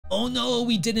Oh no,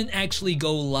 we didn't actually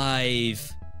go live.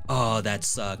 Oh, that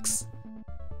sucks.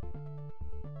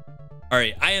 All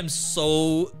right, I am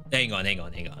so... Hang on.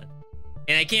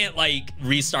 And I can't, like,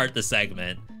 restart the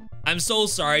segment. I'm so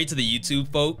sorry to the YouTube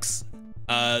folks.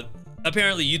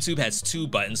 Apparently, YouTube has 2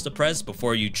 buttons to press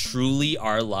before you truly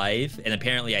are live, and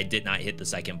apparently I did not hit the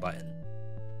second button.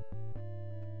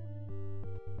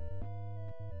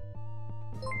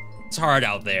 It's hard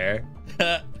out there.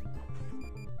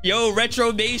 Yo,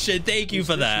 Retro Nation, thank you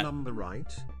for that. Number right?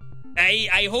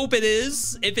 I hope it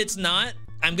is. If it's not,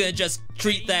 I'm gonna just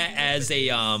treat that as a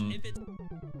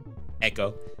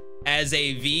echo. As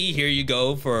a V, here you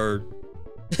go for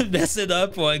messing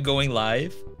up when going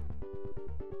live.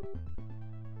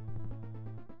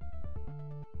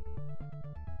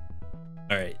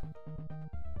 All right.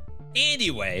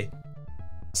 Anyway,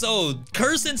 so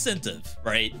curse incentive,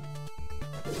 right?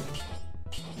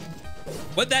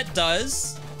 What that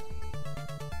does...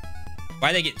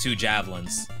 Why'd I get 2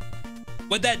 javelins?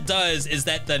 What that does is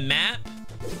that the map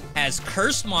has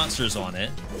cursed monsters on it.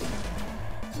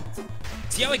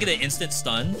 See how I get an instant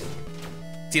stun?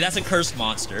 See, that's a cursed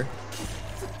monster.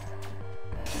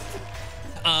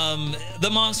 The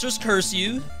monsters curse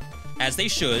you, as they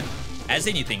should, as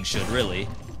anything should, really.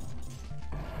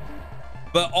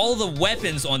 But all the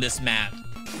weapons on this map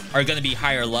are gonna be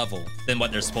higher level than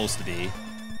what they're supposed to be.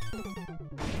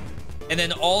 And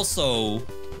then also,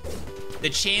 the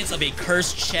chance of a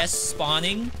cursed chest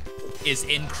spawning is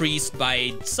increased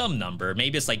by some number.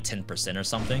 Maybe it's like 10% or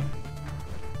something.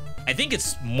 I think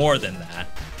it's more than that.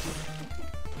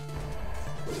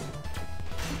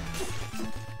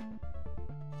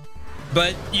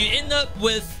 But you end up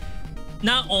with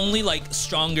not only like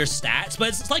stronger stats, but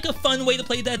it's like a fun way to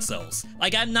play Dead Cells.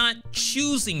 Like, I'm not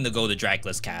choosing to go to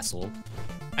Dracula's Castle.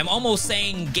 I'm almost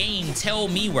saying, game, tell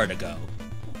me where to go.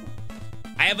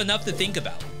 I have enough to think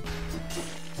about.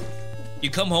 You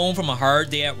come home from a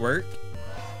hard day at work.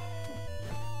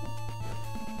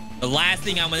 The last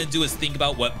thing I'm gonna do is think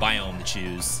about what biome to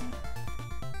choose.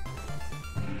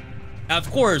 Now, of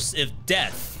course, if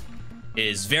death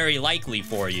is very likely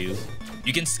for you,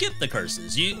 you can skip the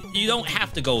curses. You don't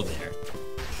have to go there.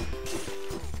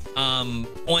 On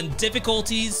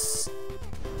difficulties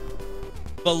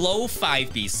below 5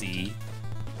 BC,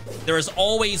 there is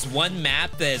always one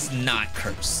map that is not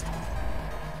cursed.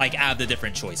 Like, out of the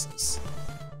different choices.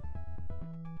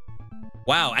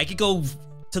 Wow, I could go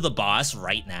to the boss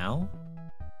right now?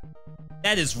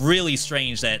 That is really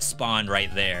strange that it spawned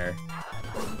right there.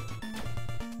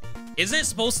 Isn't it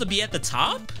supposed to be at the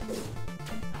top?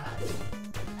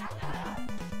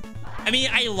 I mean,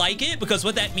 I like it because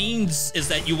what that means is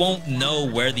that you won't know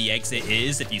where the exit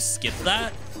is if you skip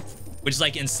that, which is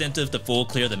like incentive to full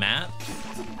clear the map.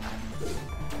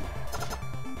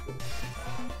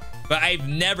 But I've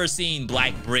never seen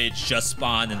Black Bridge just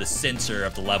spawn in the center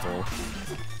of the level.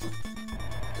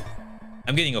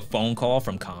 I'm getting a phone call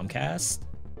from Comcast.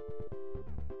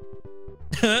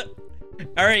 All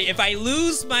right, if I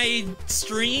lose my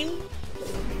stream,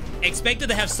 expect it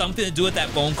to have something to do with that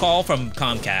phone call from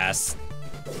Comcast.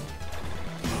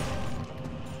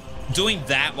 Doing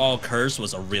that while cursed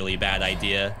was a really bad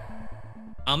idea.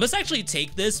 Let's actually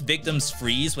take this. Victims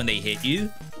freeze when they hit you.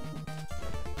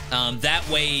 That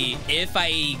way, if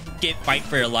I get fight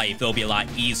for your life, it'll be a lot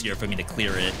easier for me to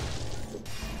clear it.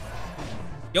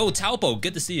 Yo, Taupo,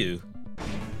 good to see you.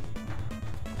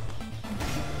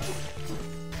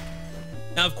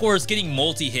 Now, of course, getting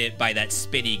multi-hit by that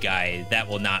spitty guy, that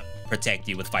will not protect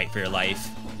you with fight for your life.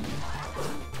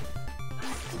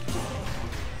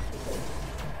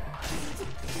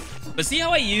 But see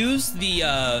how I use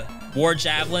the War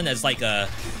Javelin as like a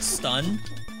stun?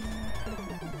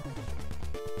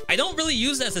 I don't really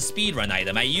use it as a speedrun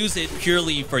item. I use it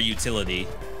purely for utility.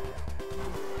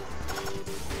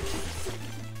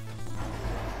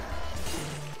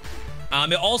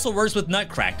 It also works with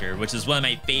Nutcracker, which is one of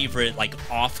my favorite, like,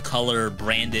 off-color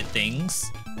branded things.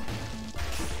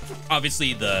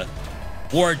 Obviously, the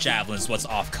War Javelin is what's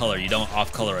off-color. You don't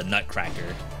off-color a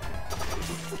Nutcracker.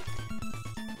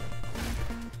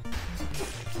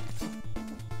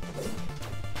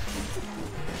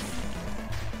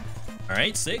 All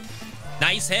right, sick.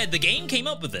 Nice head. The game came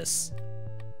up with this.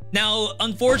 Now,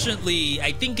 unfortunately,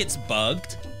 I think it's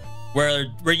bugged, where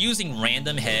we're using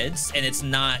random heads and it's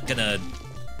not gonna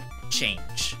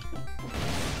change.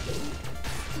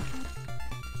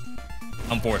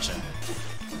 Unfortunately.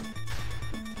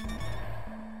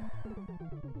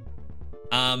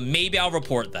 Maybe I'll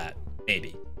report that.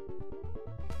 Maybe.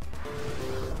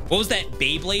 What was that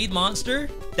Beyblade monster?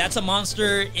 That's a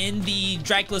monster in the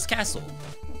Dracula's Castle.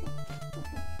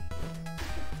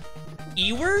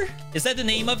 SlimyYy? Is that the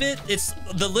name of it? It's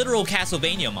the literal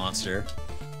Castlevania monster.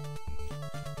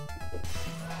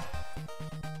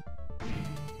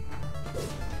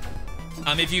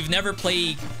 If you've never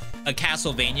played a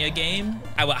Castlevania game,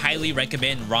 I would highly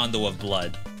recommend Rondo of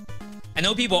Blood. I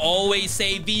know people always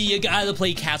say, V, you gotta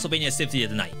play Castlevania Symphony of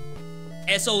the Night.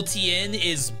 SOTN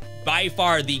is by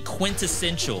far the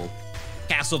quintessential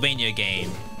Castlevania game.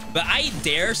 But I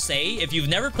dare say, if you've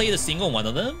never played a single one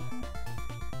of them,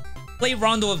 play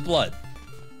Rondo of Blood.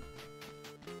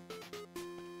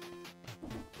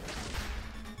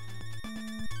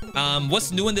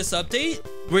 What's new in this update?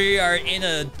 We are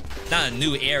in not a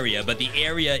new area, but the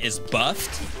area is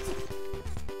buffed.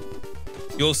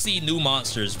 You'll see new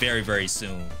monsters very, very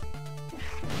soon.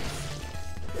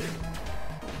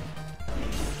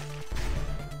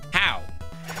 How?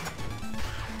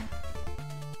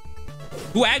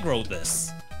 Who aggroed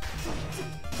this?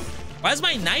 Why does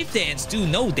my knife dance do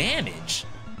no damage?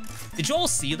 Did you all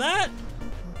see that?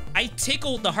 I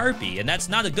tickled the harpy, and that's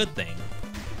not a good thing.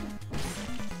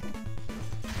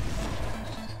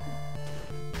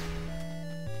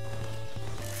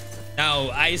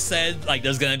 Now, I said, like,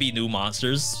 there's gonna be new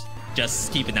monsters.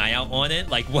 Just keep an eye out on it.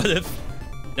 Like, what if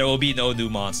there will be no new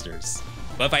monsters?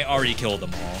 What if I already killed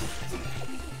them all?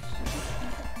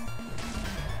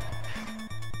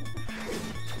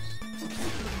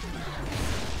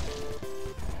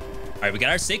 Alright, we got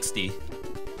our 60.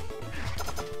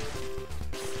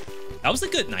 That was a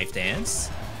good knife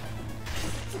dance.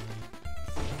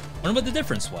 Wonder what the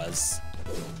difference was.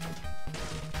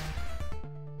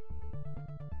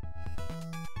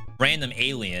 Random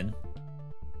alien.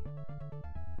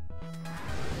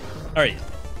 Alright,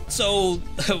 so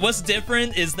what's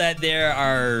different is that there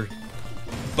are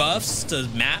buffs to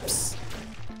maps,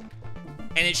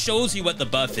 and it shows you what the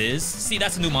buff is. See,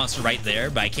 that's a new monster right there,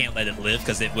 but I can't let it live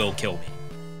because it will kill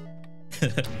me.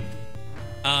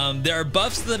 There are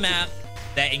buffs to the map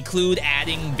that include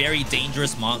adding very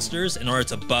dangerous monsters in order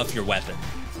to buff your weapon.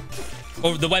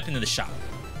 Or the weapon in the shop.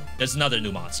 There's another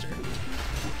new monster.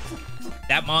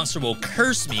 That monster will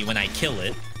curse me when I kill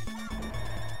it.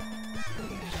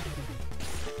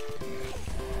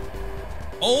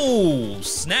 Oh,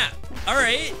 snap. All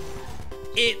right.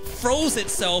 It froze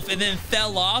itself and then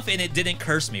fell off, and it didn't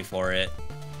curse me for it.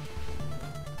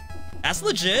 That's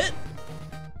legit.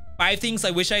 5 things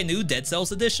I wish I knew, Dead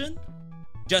Cells edition.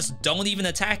 Just don't even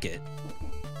attack it.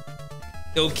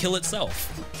 It'll kill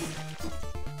itself.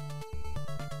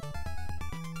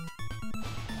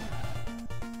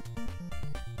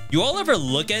 You all ever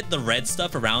look at the red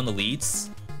stuff around elites?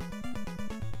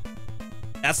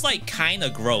 That's like kind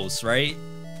of gross, right?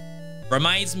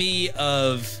 Reminds me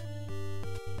of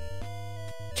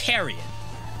Carrion.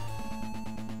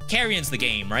 Carrion's the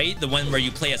game, right? The one where you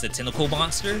play as a tentacle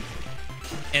monster.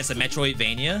 And it's a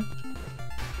Metroidvania.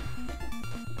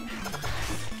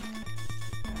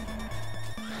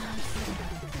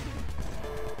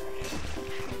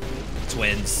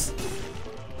 Twins.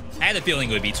 I had a feeling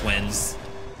it would be twins.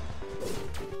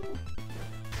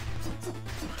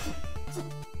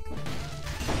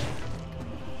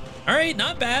 Alright,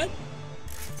 not bad.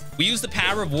 We use the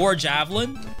power of War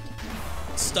Javelin.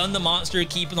 Stun the monster,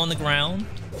 keep it on the ground.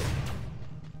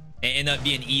 And end up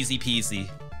being easy peasy.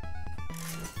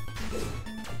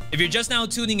 If you're just now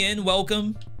tuning in,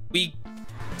 welcome. We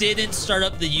didn't start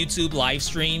up the YouTube live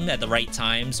stream at the right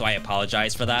time, so I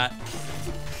apologize for that.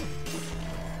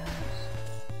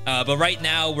 But right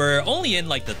now, we're only in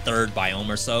like the 3rd biome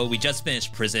or so. We just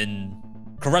finished prison,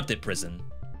 corrupted prison.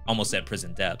 Almost at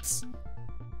prison depths.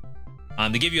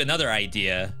 To give you another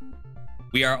idea,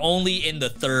 we are only in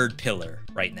the 3rd pillar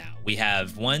right now. We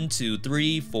have 1, 2,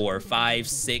 3, 4, 5,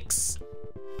 6,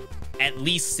 at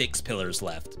least 6 pillars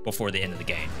left before the end of the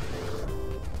game.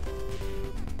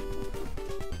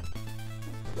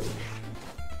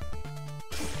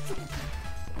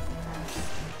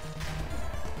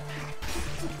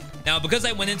 Now, because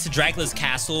I went into Dracula's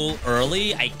castle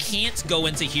early, I can't go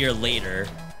into here later.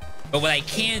 But what I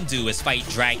can do is fight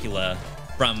Dracula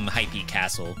from High Peak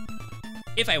Castle,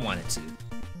 if I wanted to.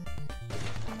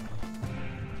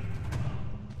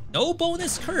 No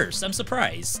bonus curse, I'm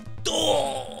surprised.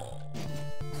 Oh!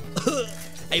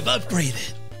 I've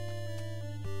upgraded.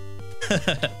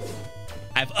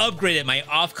 I've upgraded my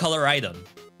off-color item.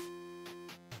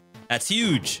 That's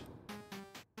huge.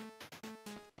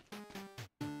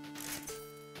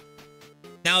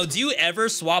 Now, do you ever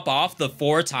swap off the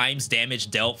 4 times damage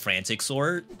dealt Frantic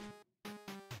Sword?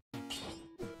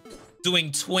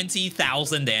 Doing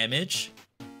 20,000 damage?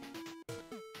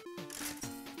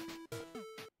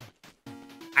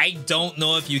 I don't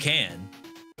know if you can.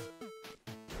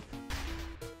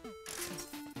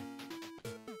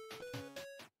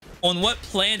 On what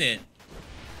planet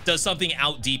does something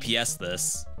out DPS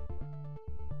this?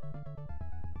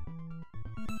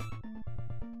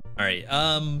 All right,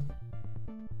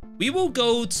 we will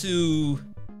go to...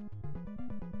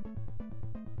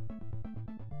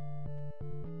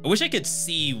 I wish I could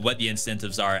see what the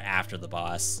incentives are after the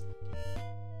boss.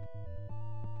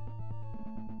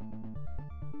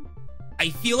 I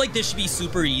feel like this should be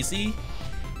super easy.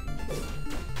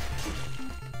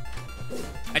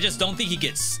 I just don't think he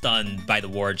gets stunned by the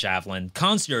War Javelin.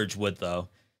 Concierge would, though.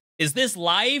 Is this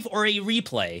live or a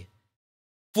replay?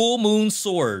 Full Moon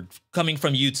Sword coming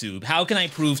from YouTube. How can I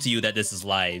prove to you that this is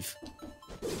live?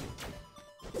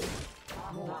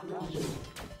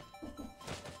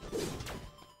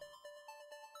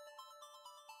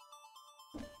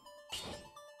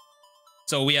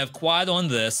 So we have quad on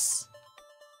this.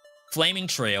 Flaming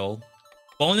Trail.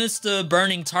 Bonus to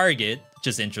Burning Target, which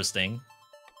is interesting.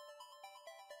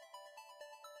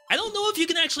 I don't know if you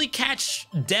can actually catch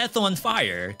Death on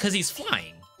fire, because he's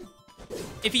flying.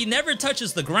 If he never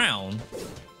touches the ground,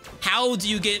 how do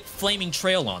you get Flaming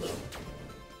Trail on him?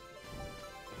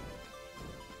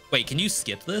 Wait, can you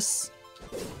skip this?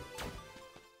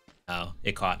 Oh,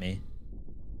 it caught me.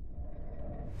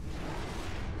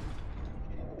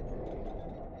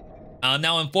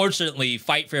 Now, unfortunately,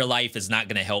 Fight for Your Life is not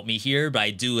going to help me here, but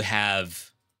I do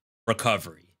have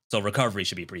Recovery. So Recovery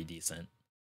should be pretty decent.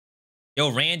 Yo,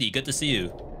 Randy, good to see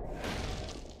you.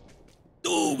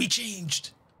 Oh, we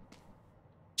changed.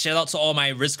 Shout out to all my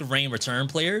Risk of Rain return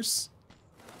players.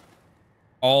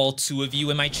 All 2 of you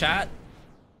in my chat.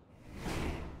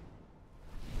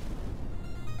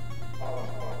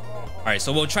 All right,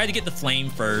 so we'll try to get the flame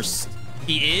first.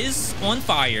 He is on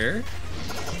fire.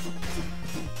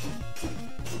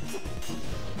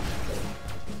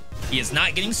 He is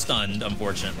not getting stunned,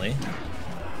 unfortunately.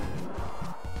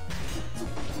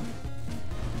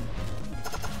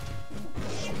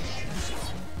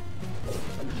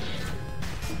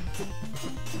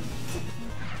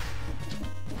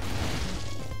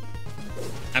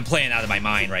 I'm playing out of my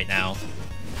mind right now.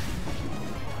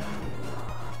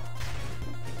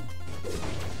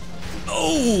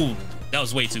 Oh, that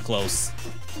was way too close.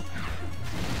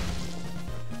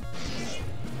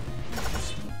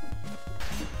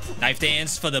 Knife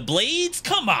dance for the blades?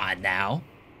 Come on now.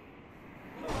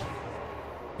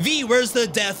 V, where's the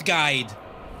death guide?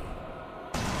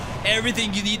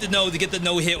 Everything you need to know to get the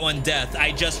no-hit on death.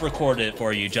 I just recorded it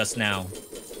for you just now.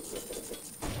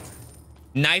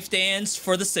 Knife dance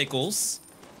for the sickles.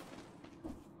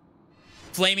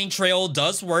 Flaming Trail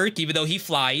does work, even though he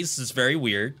flies. It's very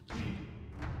weird.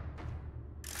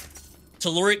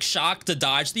 Telluric Shock to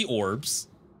dodge the orbs.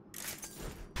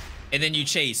 And then you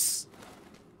chase.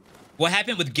 What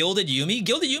happened with Gilded Yumi?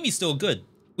 Gilded Yumi's still good.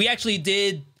 We actually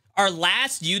did... Our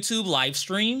last YouTube live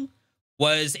stream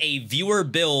was a viewer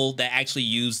build that actually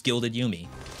used Gilded Yumi.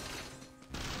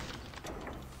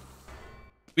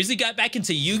 Recently got back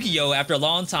into Yu-Gi-Oh! After a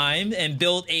long time and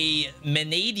built a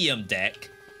Manadium deck.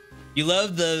 You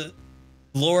love the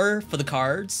lore for the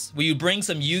cards? Will you bring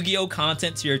some Yu-Gi-Oh!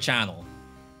 Content to your channel?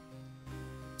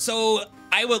 So,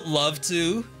 I would love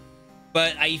to,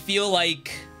 but I feel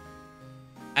like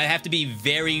I have to be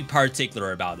very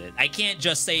particular about it. I can't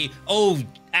just say, oh,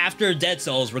 after Dead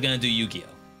Cells, we're gonna do Yu-Gi-Oh!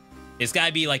 It's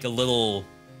gotta be like a little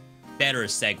better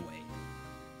segue.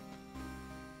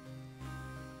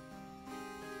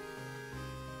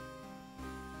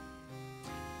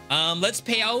 Let's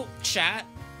pay out chat.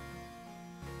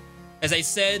 As I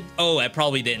said, oh, I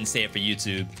probably didn't say it for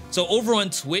YouTube. So over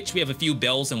on Twitch, we have a few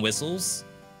bells and whistles.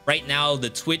 Right now, the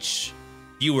Twitch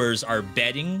viewers are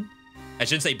betting. I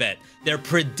shouldn't say bet. They're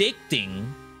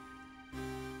predicting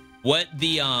what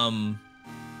the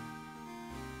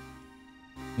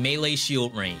melee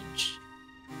shield range.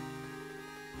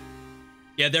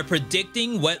 Yeah, they're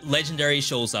predicting what legendary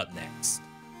shows up next.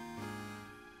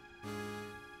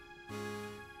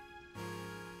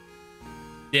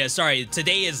 Yeah, sorry,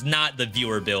 today is not the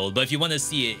viewer build, but if you want to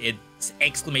see it, it's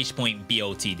exclamation point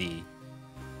BOTD.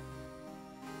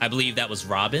 I believe that was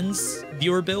Robin's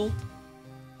viewer build.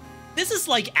 This is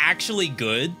like actually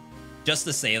good, just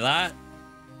to say that.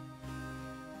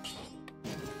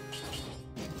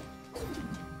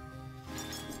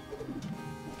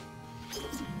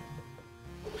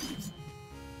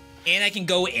 And I can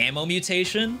go ammo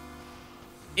mutation.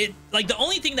 It, like, the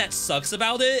only thing that sucks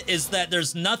about it is that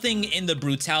there's nothing in the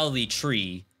brutality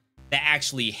tree that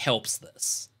actually helps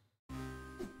this.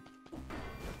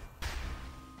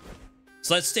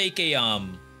 So let's take a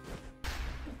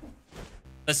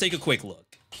quick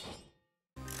look.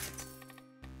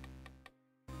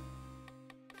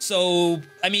 So,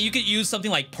 I mean, you could use something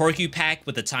like Porcupack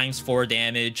with the ×4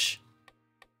 damage.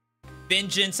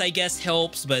 Vengeance, I guess,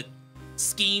 helps, but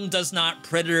Scheme does not,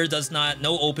 Predator does not,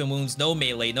 no open wounds, no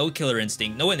melee, no killer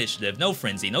instinct, no initiative, no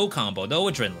frenzy, no combo, no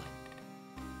adrenaline.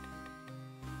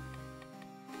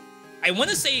 I want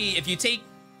to say if you take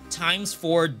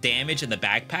 ×4 damage in the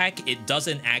backpack, it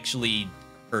doesn't actually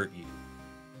hurt you.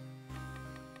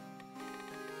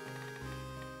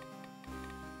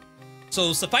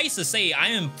 So suffice to say, I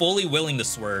am fully willing to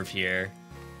swerve here,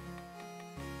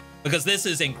 because this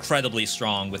is incredibly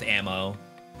strong with ammo.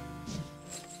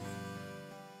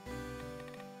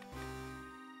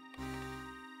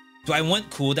 Do I want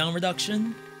cooldown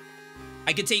reduction?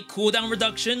 I could take cooldown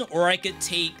reduction, or I could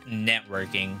take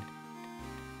networking.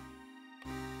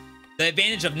 The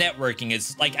advantage of networking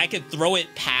is, like, I could throw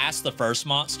it past the first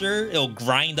monster, it'll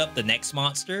grind up the next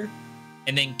monster,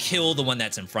 and then kill the one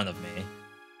that's in front of me.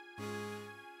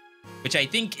 Which I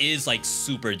think is, like,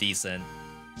 super decent.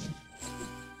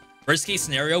 Worst case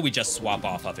scenario, we just swap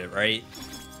off of it, right?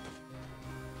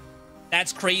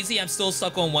 That's crazy, I'm still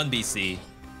stuck on 1 BC.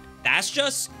 That's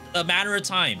just a matter of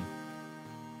time.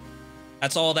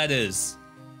 That's all that is.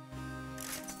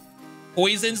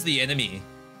 Poison's the enemy.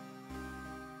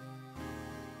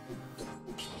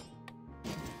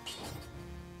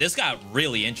 This got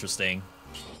really interesting.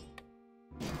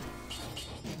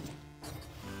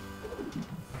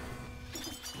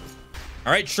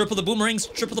 All right, triple the boomerangs,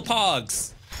 triple the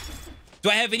pogs.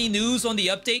 Do I have any news on the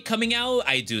update coming out?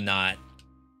 I do not,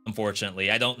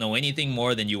 unfortunately. I don't know anything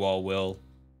more than you all will.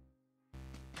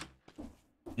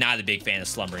 Not a big fan of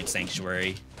Slumbering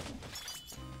Sanctuary.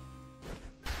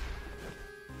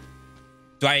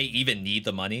 Do I even need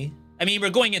the money? I mean,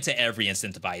 we're going into every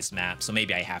incentivized map, so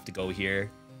maybe I have to go here.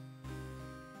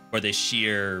 For the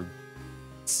sheer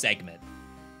segment.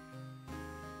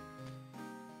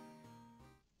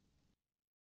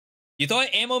 You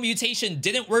thought ammo mutation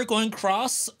didn't work on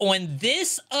cross? On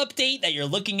this update that you're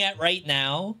looking at right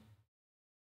now,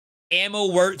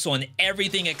 ammo works on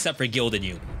everything except for Gilded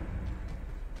Yumi.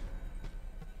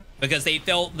 Because they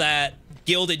felt that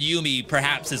Gilded Yumi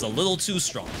perhaps is a little too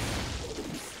strong.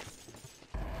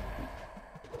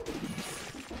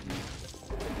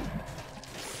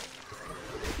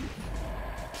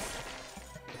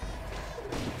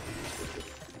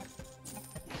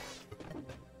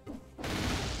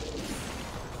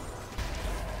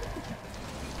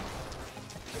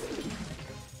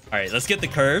 All right, let's get the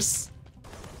curse.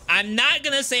 I'm not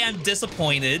gonna say I'm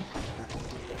disappointed.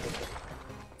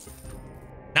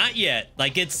 Not yet.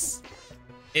 Like, this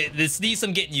needs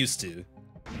some getting used to.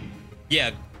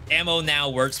 Yeah, ammo now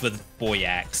works with Boy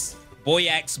Axe. Boy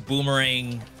Axe,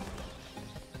 Boomerang.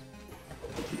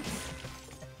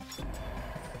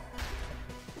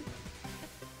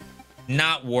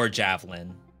 Not War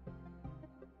Javelin.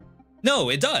 No,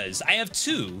 it does. I have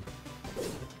 2.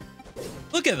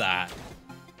 Look at that.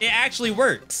 It actually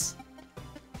works.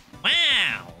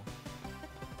 Wow.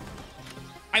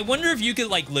 I wonder if you could,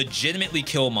 like, legitimately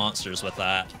kill monsters with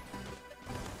that.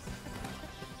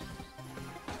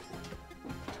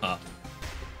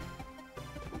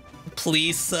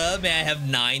 Please, sub, may I have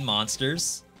 9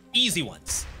 monsters? Easy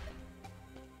ones.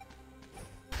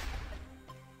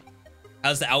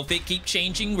 How's the outfit keep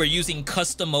changing? We're using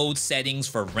custom mode settings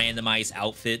for randomized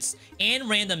outfits and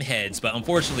random heads, but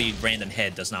unfortunately, random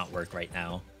head does not work right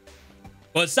now.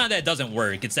 Well, it's not that it doesn't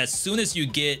work. It's as soon as you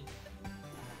get...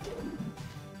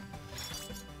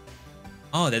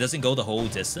 Oh, that doesn't go the whole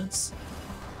distance?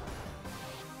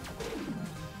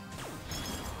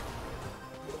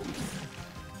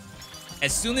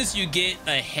 As soon as you get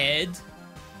a head...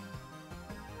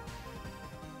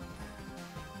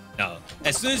 No.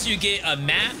 As soon as you get a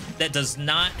map that does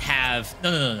not have...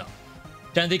 No.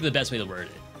 Trying to think of the best way to word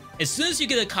it. As soon as you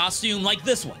get a costume like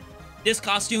this one, this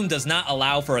costume does not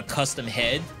allow for a custom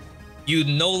head, you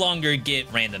no longer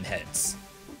get random heads.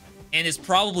 And it's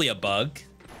probably a bug,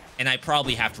 and I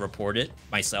probably have to report it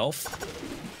myself.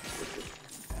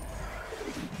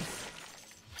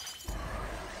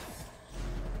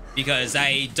 Because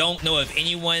I don't know if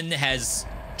anyone has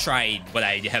tried what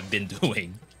I have been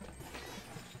doing.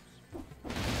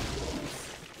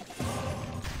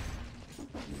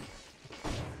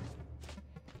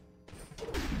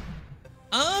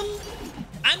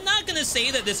 I'm not gonna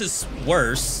say that this is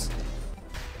worse.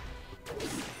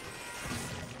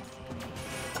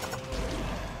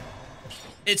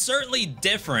 It's certainly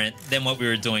different than what we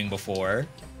were doing before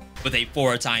with a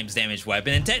 4 times damage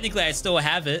weapon, and technically I still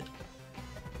have it.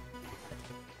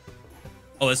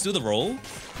 Oh, let's do the roll.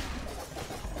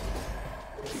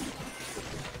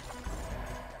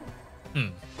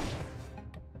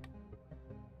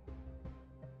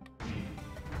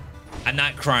 I'm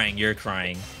not crying, you're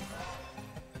crying.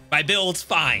 My build's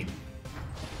fine.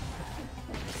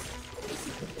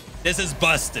 This is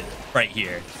busted right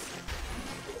here.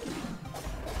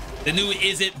 The new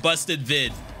Is It Busted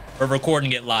vid. We're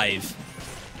recording it live.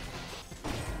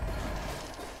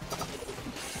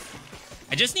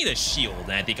 I just need a shield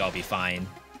and I think I'll be fine.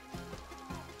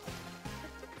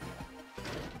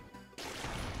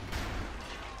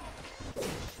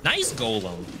 Nice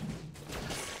golem.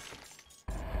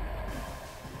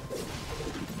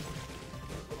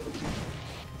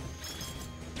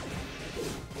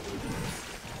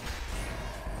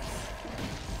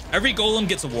 Every golem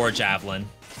gets a war javelin.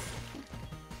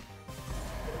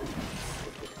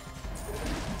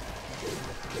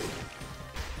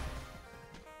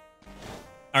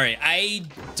 All right, I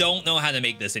don't know how to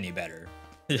make this any better.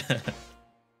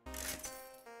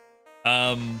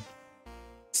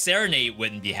 Serenade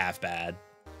wouldn't be half bad.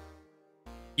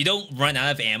 You don't run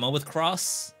out of ammo with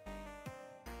cross.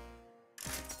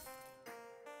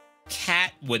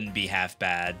 Cat wouldn't be half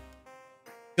bad.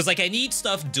 Because, like, I need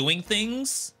stuff doing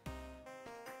things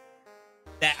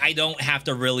that I don't have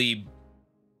to really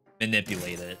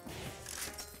manipulate it.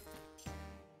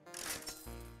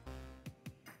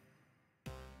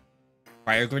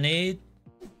 Fire grenade.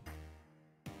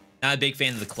 Not a big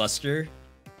fan of the cluster.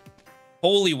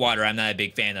 Holy water, I'm not a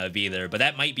big fan of either, but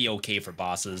that might be okay for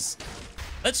bosses.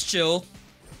 Let's chill.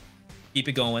 Keep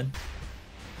it going.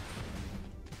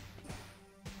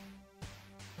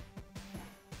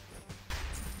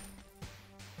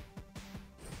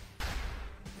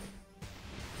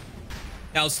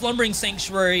 Now, Slumbering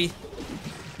Sanctuary,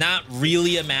 not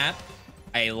really a map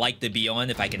I like to be on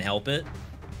if I can help it.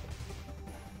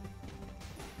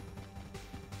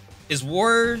 Is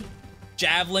War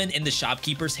Javelin in the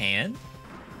shopkeeper's hand?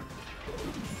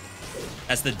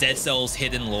 That's the Dead Cells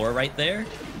hidden lore right there.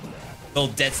 Little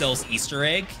Dead Cells Easter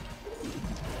egg.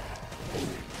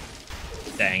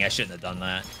 Dang, I shouldn't have done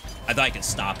that. I thought I could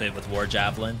stop it with War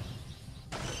Javelin.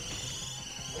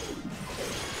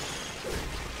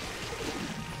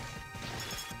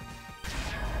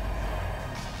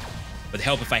 Would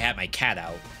help if I had my cat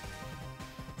out.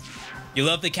 You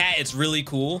love the cat? It's really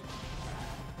cool.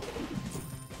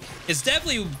 It's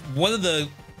definitely one of the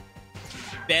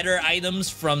better items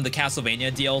from the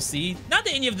Castlevania DLC. Not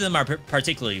that any of them are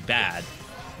particularly bad.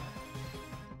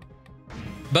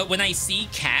 But when I see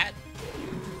cat,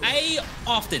 I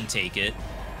often take it.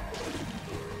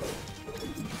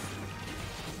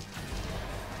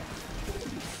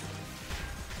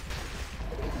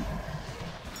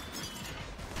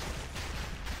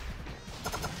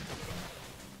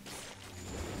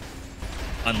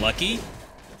 Unlucky.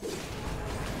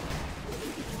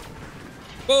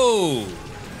 Whoa!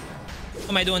 What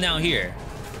am I doing down here?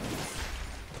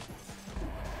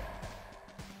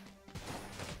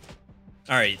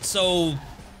 Alright, so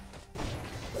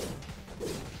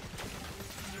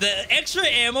the extra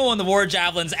ammo on the War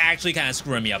Javelin's actually kind of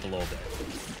screwing me up a little bit.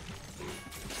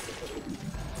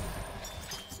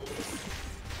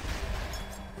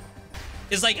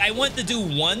 It's like I want to do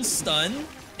one stun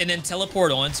and then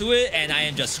teleport onto it, and I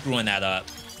am just screwing that up.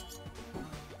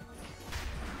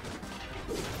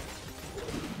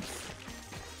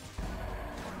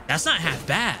 That's not half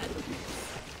bad.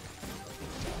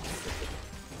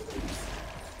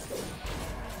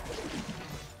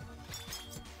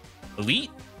 Elite?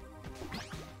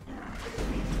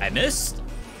 I missed.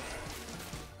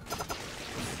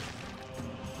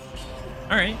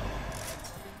 All right.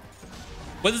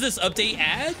 What does this update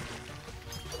add?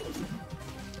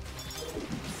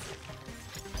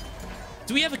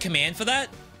 Do we have a command for that?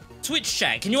 Twitch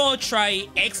chat, can you all try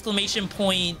exclamation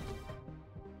point?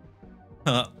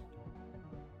 Huh.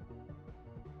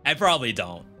 I probably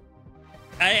don't.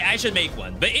 I should make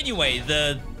one. But anyway,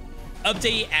 the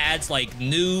update adds like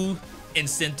new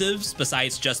incentives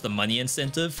besides just the money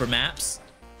incentive for maps.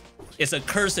 It's a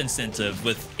curse incentive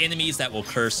with enemies that will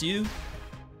curse you.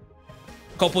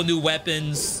 A couple new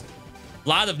weapons. A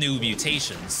lot of new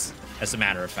mutations, as a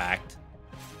matter of fact.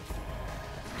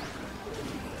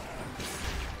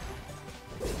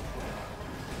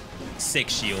 Sick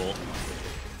shield.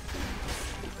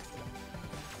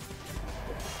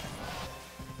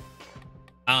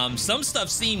 Some stuff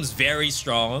seems very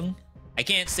strong. I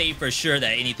can't say for sure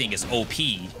that anything is OP.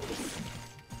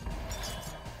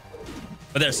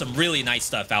 But there's some really nice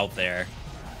stuff out there.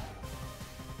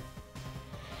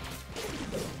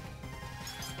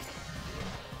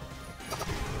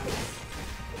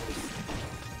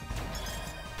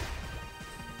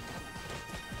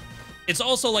 It's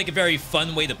also like a very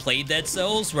fun way to play Dead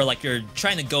Cells, where like you're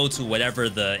trying to go to whatever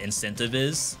the incentive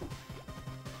is.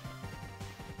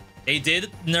 They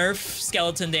did nerf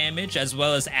skeleton damage as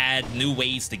well as add new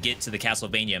ways to get to the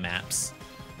Castlevania maps.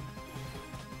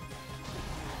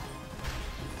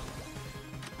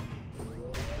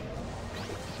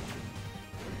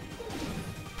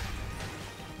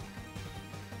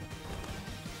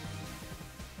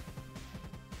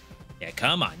 Yeah,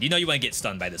 come on. You know you want to get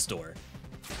stunned by this door.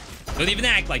 Don't even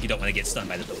act like you don't want to get stunned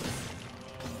by the door.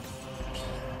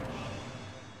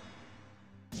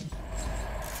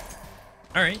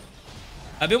 Alright.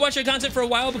 I've been watching your content for a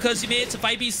while because you made it to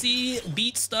 5PC,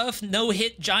 beat stuff, no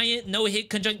hit giant, no hit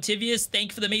conjunctivius.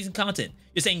 Thank you for the amazing content.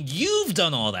 You're saying you've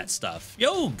done all that stuff.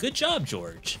 Yo, good job,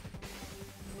 George.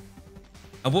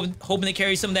 I'm hoping to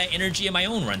carry some of that energy in my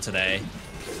own run today.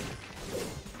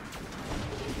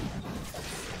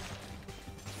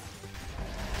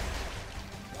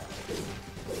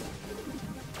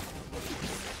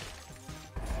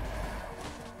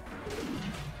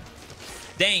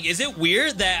 Dang, is it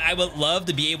weird that I would love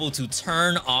to be able to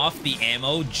turn off the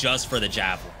ammo just for the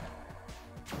javelin?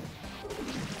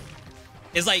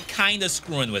 It's like kind of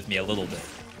screwing with me a little bit.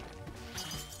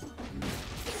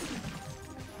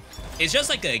 It's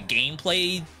just like a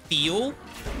gameplay feel.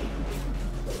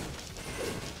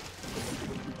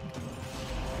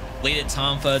 Bladed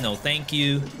Tonfa, no thank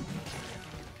you.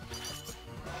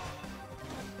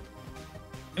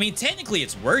 I mean, technically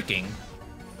it's working.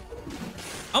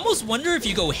 I almost wonder if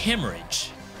you go hemorrhage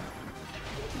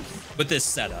with this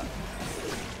setup.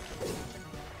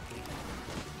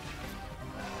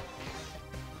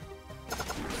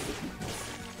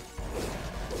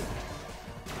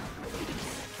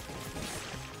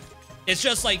 It's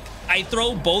just like, I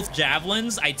throw both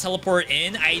javelins, I teleport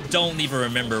in, I don't even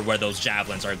remember where those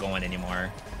javelins are going anymore.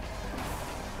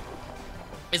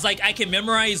 It's like, I can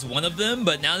memorize one of them,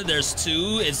 but now that there's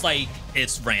two, it's like,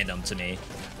 it's random to me.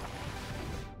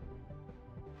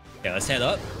 Okay, let's head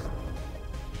up.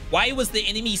 Why was the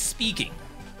enemy speaking?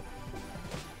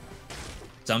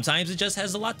 Sometimes it just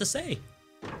has a lot to say.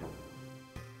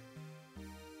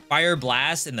 Fire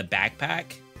blast in the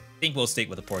backpack. I think we'll stick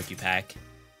with the porcupine.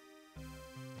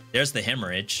 There's the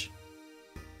hemorrhage.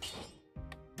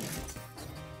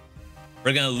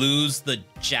 We're gonna lose the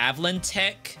javelin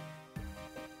tech.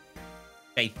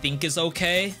 I think is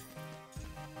okay.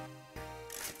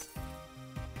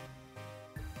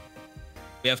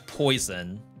 We have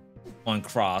poison on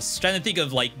cross. Trying to think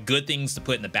of like good things to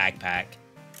put in the backpack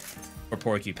for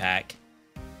porcupine.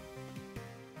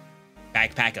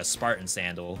 Backpack a Spartan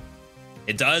sandal.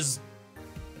 It doesn't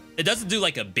do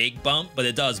like a big bump, but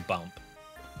it does bump.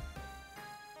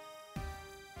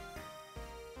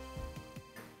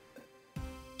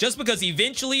 Just because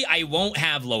eventually I won't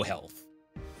have low health.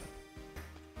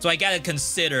 So I gotta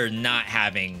consider not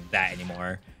having that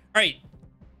anymore. All right,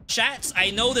 chats,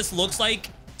 I know this looks like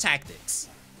tactics.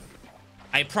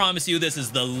 I promise you this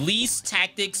is the least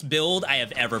tactics build I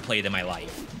have ever played in my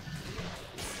life.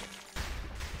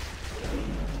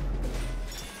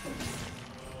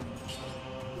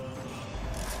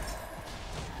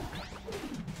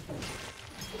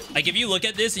 Like, if you look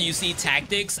at this and you see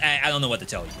tactics, I don't know what to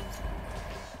tell you.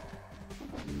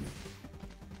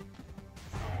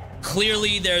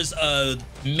 Clearly, there's a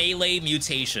melee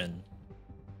mutation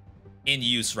in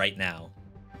use right now.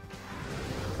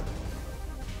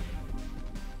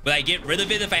 Would I get rid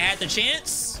of it if I had the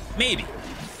chance? Maybe.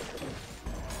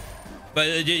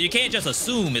 But you can't just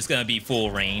assume it's gonna be full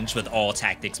range with all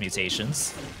tactics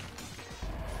mutations.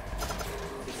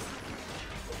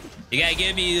 You gotta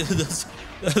give me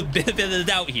a benefit of the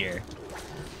doubt here.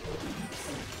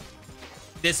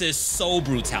 This is so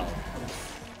brutal.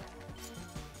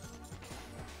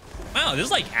 Wow, this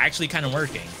is like actually kind of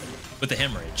working with the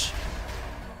hemorrhage.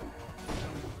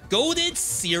 Goated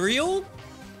cereal?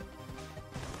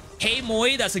 Hey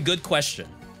Moy, that's a good question.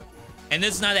 And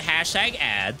this is not a hashtag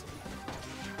ad.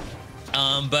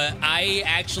 But I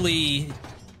actually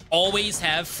always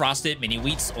have frosted mini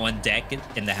wheats on deck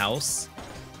in the house.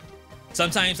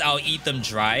 Sometimes I'll eat them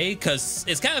dry because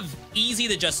it's kind of easy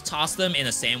to just toss them in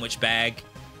a sandwich bag,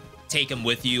 take them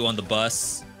with you on the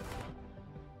bus.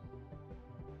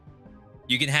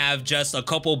 You can have just a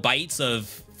couple bites of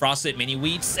frosted mini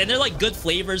wheats, and they're like good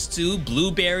flavors too.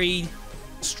 Blueberry,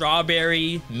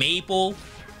 strawberry, maple.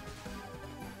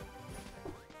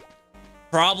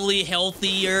 Probably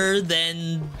healthier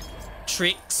than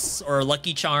Trix or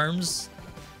Lucky Charms.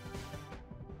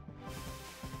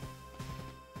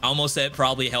 I almost said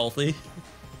probably healthy.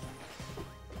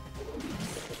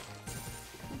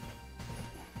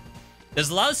 There's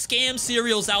a lot of scam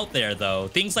cereals out there though.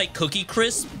 Things like Cookie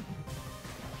Crisp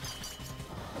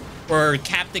or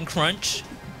Captain Crunch.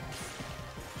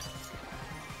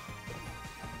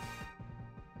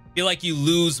 Feel like you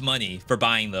lose money for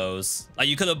buying those. Like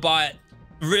you could have bought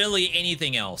really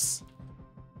anything else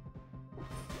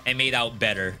and made out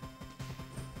better.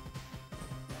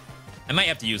 I might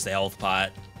have to use the health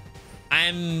pot.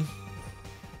 I'm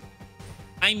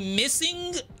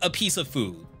missing a piece of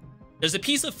food. There's a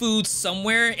piece of food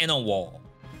somewhere in a wall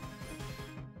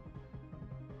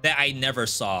that I never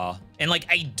saw. And like,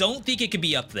 I don't think it could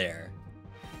be up there.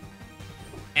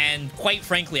 And quite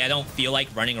frankly, I don't feel like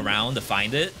running around to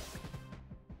find it.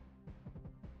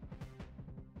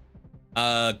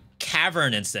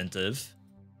 Cavern incentive.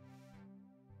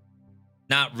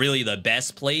 Not really the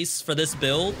best place for this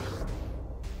build.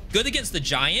 Good against the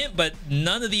giant, but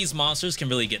none of these monsters can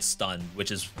really get stunned,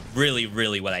 which is really,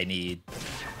 really what I need.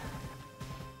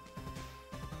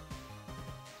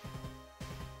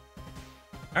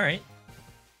 All right.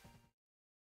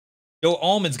 Yo,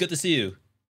 Almonds, good to see you.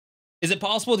 Is it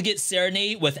possible to get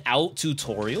Serenade without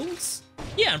tutorials?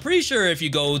 Yeah, I'm pretty sure if you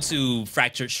go to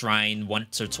Fractured Shrine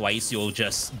once or twice, you'll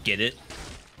just get it.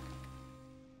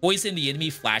 Poison the enemy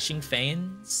flashing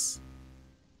fans.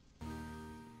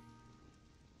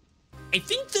 I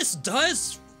think this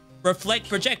does reflect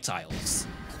projectiles,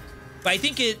 but I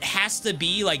think it has to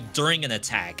be like during an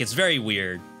attack. It's very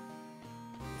weird.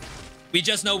 We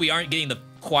just know we aren't getting the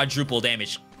quadruple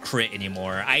damage crit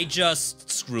anymore. I just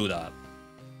screwed up.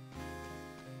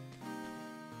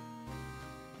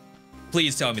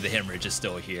 Please tell me the hemorrhage is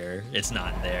still here. It's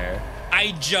not there.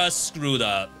 I just screwed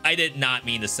up. I did not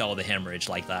mean to sell the hemorrhage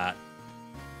like that.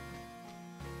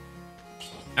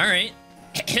 All right.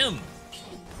 Him.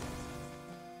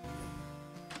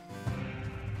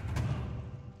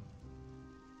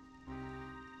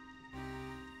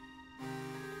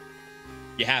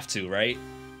 You have to, right?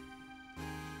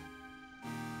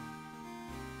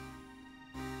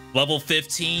 Level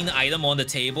 15 item on the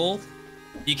table.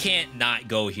 You can't not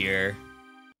go here.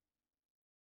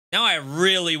 Now I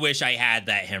really wish I had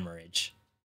that hemorrhage.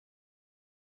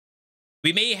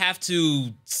 We may have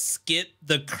to skip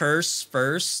the curse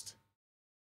first.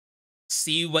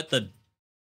 See what the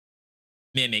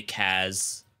mimic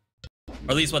has.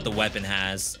 Or at least what the weapon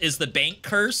has. Is the bank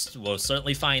cursed? We'll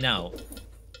certainly find out.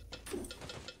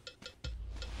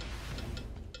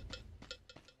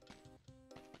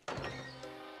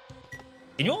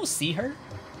 Can you all see her?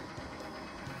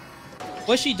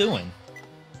 What's she doing?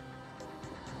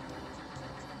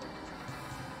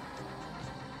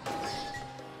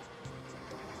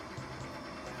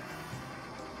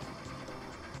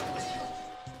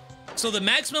 So the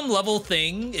maximum level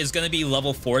thing is going to be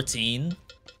level 14.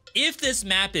 If this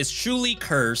map is truly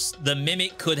cursed, the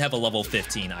Mimic could have a level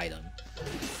 15 item.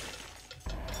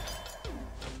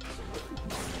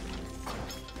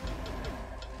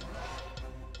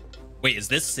 Wait, is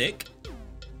this sick?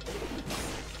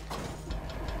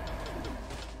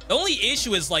 The only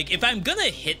issue is, like, if I'm gonna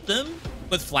hit them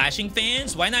with flashing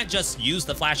fans, why not just use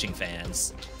the flashing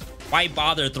fans? Why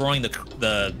bother throwing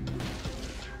the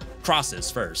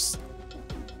crosses first?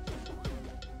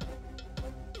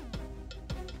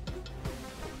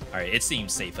 All right, it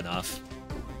seems safe enough.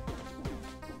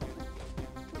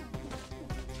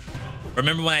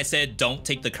 Remember when I said don't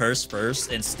take the curse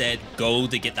first, instead go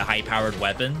to get the high-powered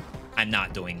weapon? I'm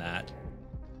not doing that.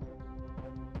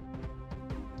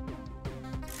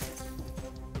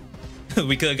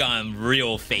 We could have gone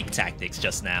real fake tactics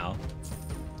just now.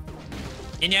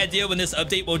 Any idea when this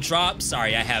update will drop?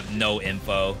 Sorry, I have no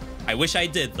info. I wish I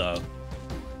did, though.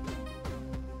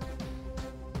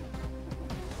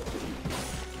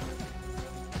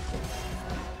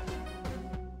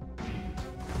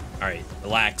 All right,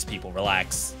 relax, people,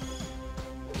 relax.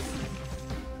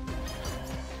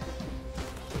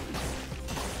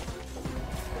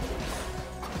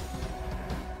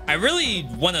 I really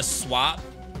want to swap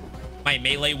my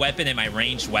melee weapon and my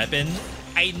ranged weapon.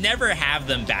 I never have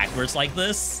them backwards like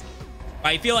this.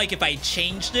 I feel like if I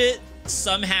changed it,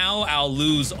 somehow I'll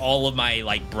lose all of my,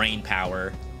 like, brain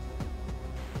power.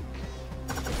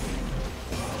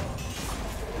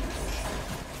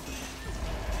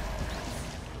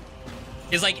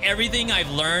 It's like everything I've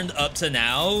learned up to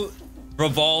now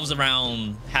revolves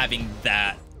around having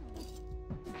that.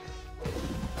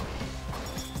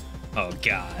 Oh,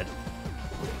 God.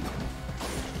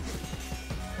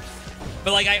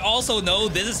 But, like, I also know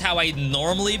this is how I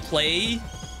normally play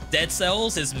Dead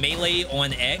Cells, is melee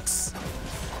on X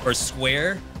or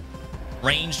square,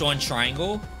 ranged on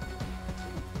triangle.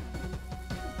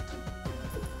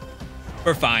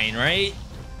 We're fine, right?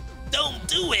 Don't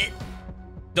do it.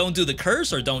 Don't do the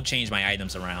curse or don't change my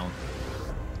items around.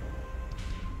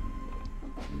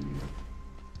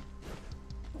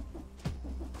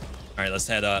 All right, let's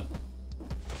head up.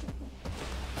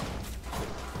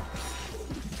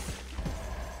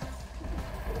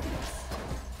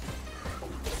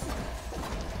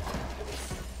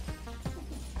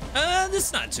 this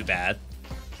is not too bad.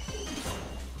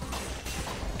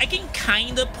 I can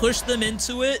kind of push them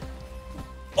into it.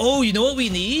 Oh, you know what we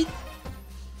need?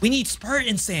 We need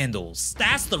Spartan sandals.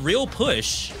 That's the real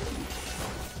push.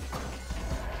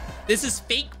 This is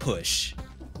fake push.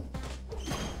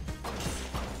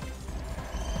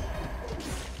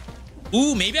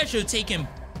 Ooh, maybe I should have taken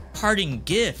parting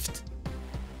gift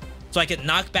so I could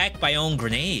knock back my own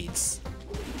grenades.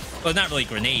 Well, not really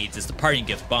grenades, it's the parting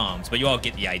gift bombs, but you all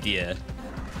get the idea.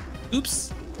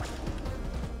 Oops.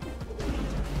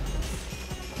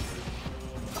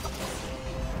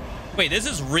 Wait, this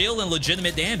is real and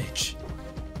legitimate damage.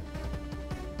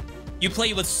 You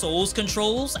play with Souls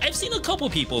controls? I've seen a couple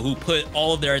people who put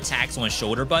all of their attacks on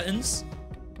shoulder buttons.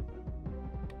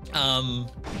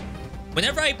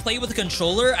 Whenever I play with a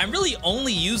controller, I'm really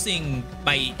only using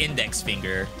my index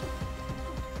finger.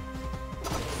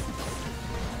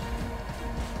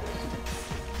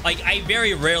 Like, I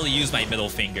very rarely use my middle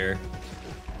finger.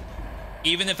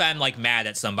 Even if I'm, like, mad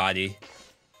at somebody.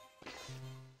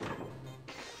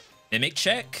 Mimic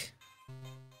check.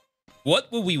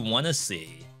 What would we want to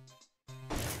see?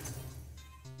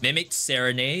 Mimic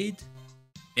Serenade.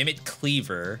 Mimic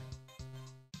Cleaver.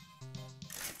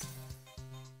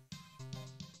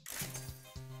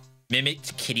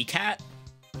 Mimicked Kitty Cat.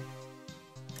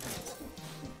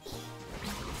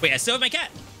 Wait, I still have my cat.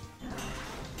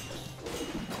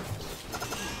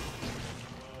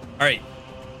 All right.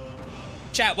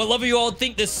 Chat, what level you all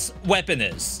think this weapon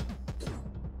is?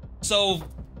 So,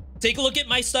 take a look at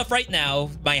my stuff right now.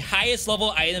 My highest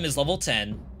level item is level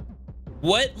 10.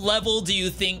 What level do you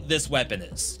think this weapon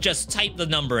is? Just type the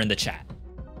number in the chat.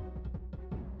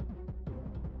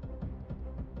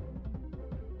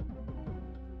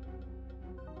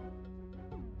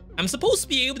 I'm supposed to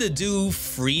be able to do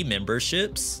free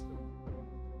memberships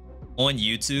on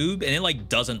YouTube, and it like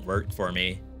doesn't work for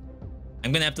me.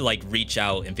 I'm gonna have to like reach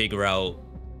out and figure out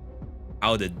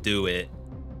how to do it.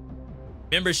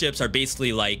 Memberships are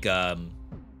basically like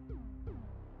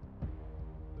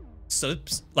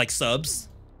subs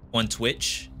on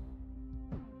Twitch.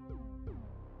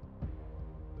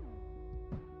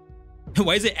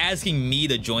 Why is it asking me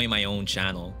to join my own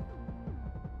channel?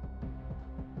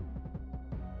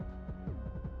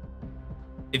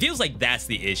 It feels like that's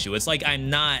the issue. It's like I'm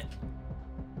not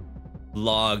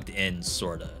logged in,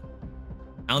 sorta.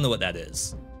 I don't know what that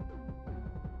is.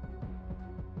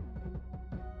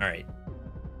 All right.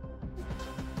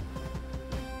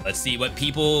 Let's see what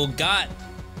people got.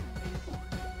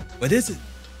 What is it?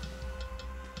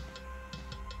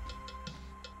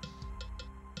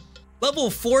 Level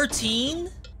 14?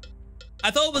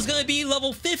 I thought it was gonna be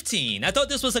level 15. I thought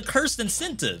this was a cursed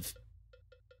incentive.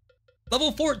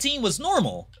 Level 14 was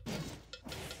normal.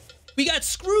 We got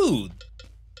screwed.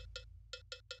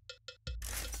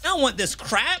 I don't want this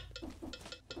crap.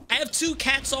 I have 2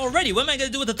 cats already. What am I gonna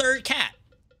do with the 3rd cat?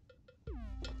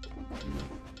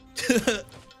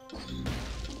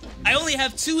 I only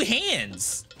have 2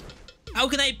 hands. How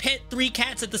can I pet 3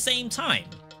 cats at the same time?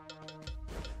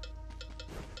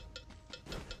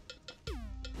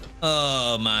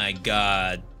 Oh my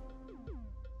god.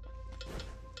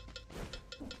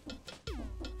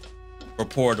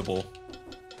 Reportable.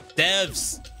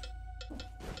 Devs.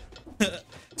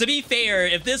 To be fair,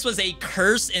 if this was a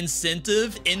curse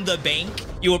incentive in the bank,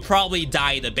 you would probably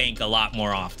die the bank a lot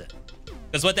more often.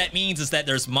 Because what that means is that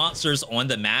there's monsters on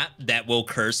the map that will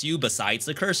curse you besides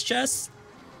the curse chest.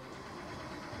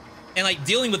 And like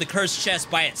dealing with the curse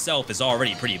chest by itself is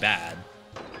already pretty bad.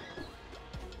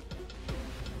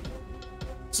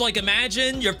 So like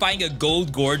imagine you're fighting a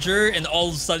gold gorger and all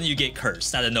of a sudden you get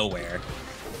cursed out of nowhere.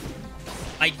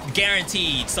 Like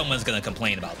guaranteed someone's gonna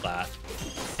complain about that.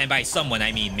 And by someone,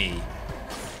 I mean me.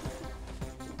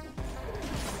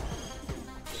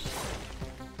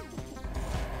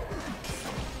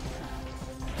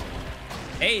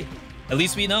 Hey, at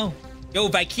least we know. Yo,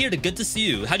 Vikirta, good to see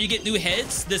you. How do you get new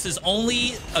heads? This is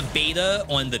only a beta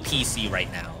on the PC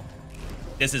right now.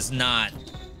 This is not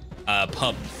not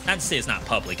to say it's not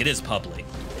public, it is public.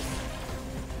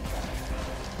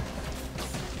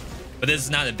 But this is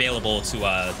not available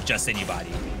to just anybody.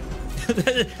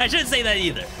 I shouldn't say that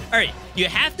either. All right, you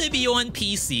have to be on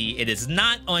PC. It is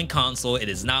not on console. It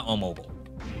is not on mobile.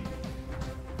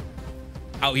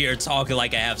 Out here talking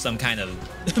like I have some kind of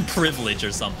privilege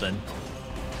or something.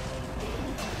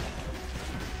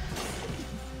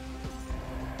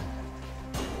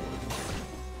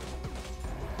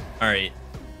 All right.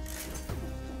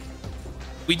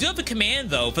 We do have a command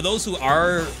though for those who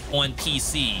are on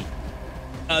PC.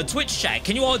 Twitch chat,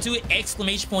 can you all do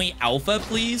 !alpha,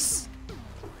 please?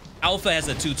 Alpha has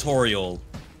a tutorial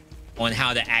on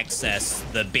how to access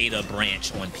the beta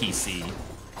branch on PC.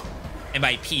 And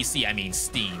by PC, I mean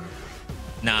Steam,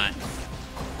 not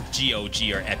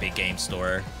GOG or Epic Game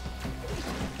Store.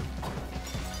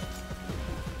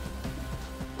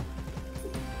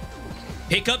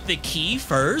 Pick up the key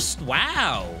first?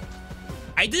 Wow.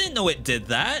 I didn't know it did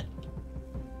that.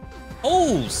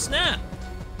 Oh, snap.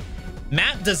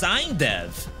 Map design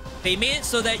dev. They made it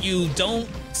so that you don't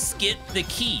skip the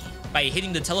key by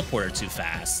hitting the teleporter too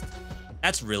fast.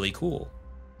 That's really cool.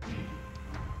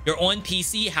 You're on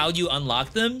PC, how do you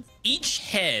unlock them? Each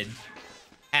head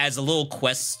has a little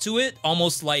quest to it,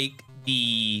 almost like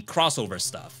the crossover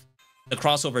stuff. The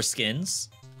crossover skins.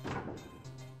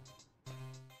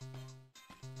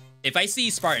 If I see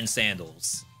Spartan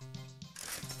sandals.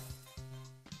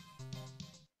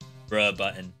 Bruh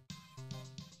button.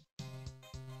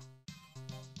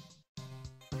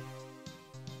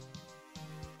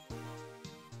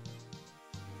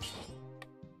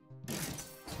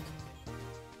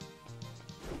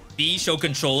 B, show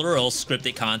controller or else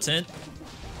scripted content.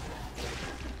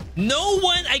 No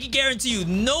one, I can guarantee you,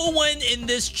 no one in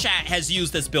this chat has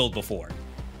used this build before.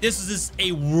 This is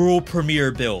a world premiere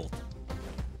build.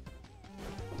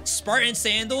 Spartan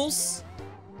sandals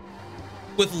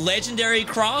with legendary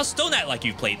cross. Don't act like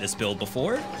you've played this build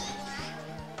before.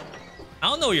 I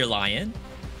don't know you're lying.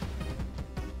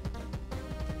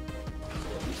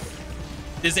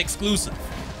 This is exclusive.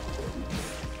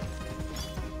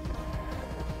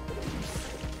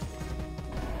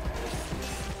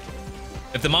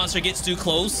 If the monster gets too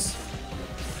close,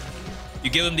 you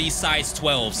give him these size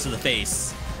 12s to the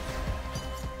face.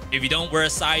 If you don't wear a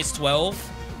size 12,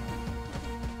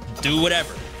 do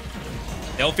whatever.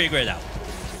 They'll figure it out.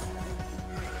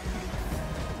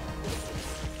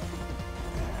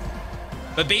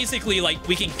 But basically, like,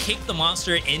 we can kick the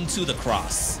monster into the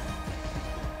cross.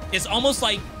 It's almost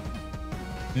like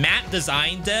map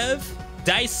design dev.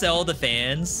 Did I sell the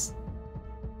fans?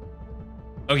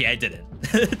 Okay, I didn't.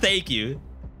 Thank you.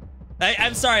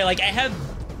 I'm sorry, like, I have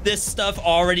this stuff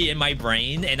already in my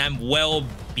brain, and I'm well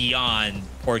beyond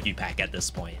Porcupine at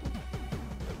this point.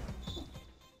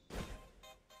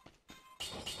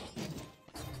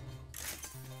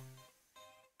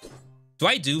 Do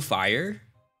I do fire?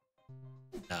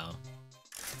 No.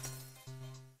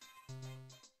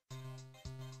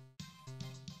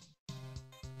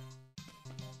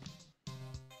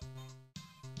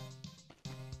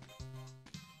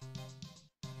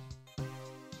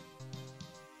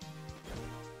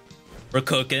 We're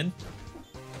cooking.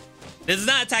 This is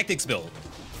not a tactics build.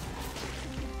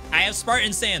 I have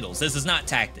Spartan sandals. This is not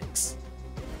tactics.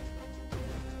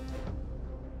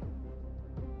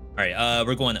 All right,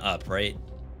 we're going up, right?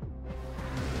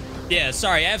 Yeah,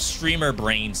 sorry, I have streamer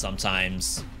brain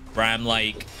sometimes where I'm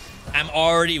like, I'm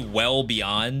already well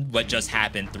beyond what just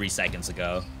happened 3 seconds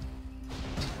ago.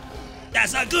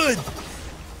 That's not good.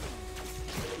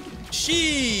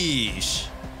 Sheesh.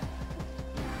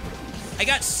 I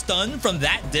got stunned from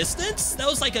that distance? That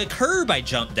was like a curb I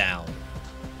jumped down.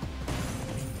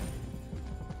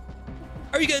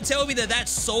 Are you gonna tell me that that's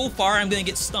so far I'm gonna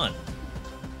get stunned?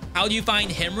 How do you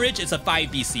find hemorrhage? It's a 5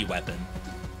 BC weapon.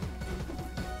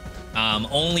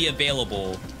 Only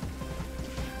available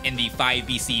in the 5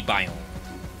 BC biome.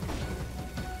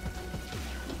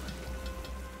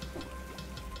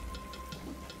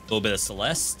 A little bit of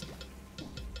Celeste.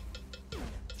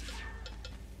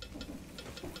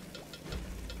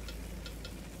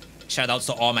 Shout outs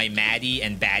to all my Maddie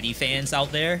and Baddie fans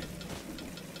out there.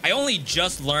 I only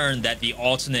just learned that the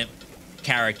alternate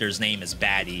character's name is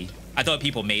Baddie. I thought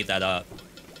people made that up.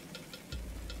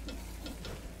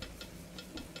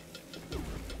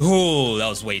 Ooh, that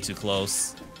was way too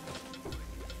close.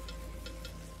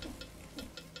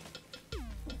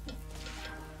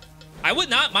 I would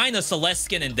not mind a Celeste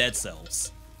skin in Dead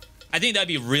Cells. I think that'd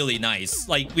be really nice.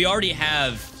 Like, we already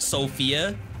have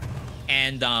Sophia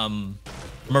and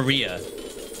Maria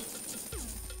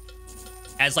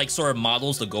as like sort of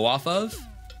models to go off of.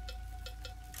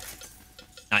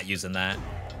 Not using that.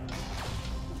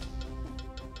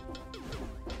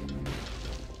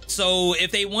 So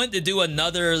if they want to do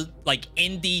another like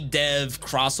indie dev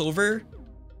crossover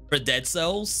for Dead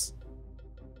Cells,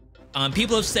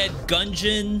 people have said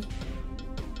Gungeon.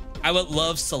 I would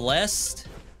love Celeste.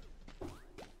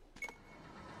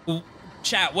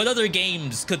 Chat, what other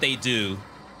games could they do?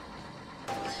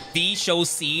 D, show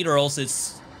seed, or else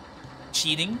it's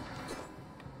cheating.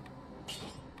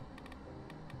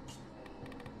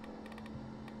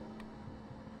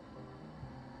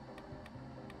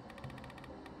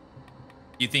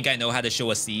 You think I know how to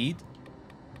show a seed?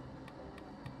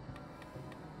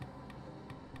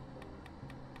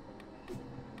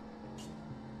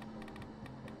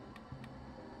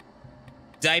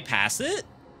 Did I pass it?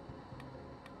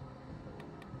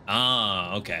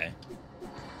 Ah, okay.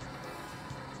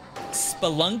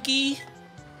 Spelunky?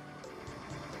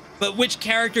 But which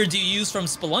character do you use from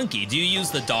Spelunky? Do you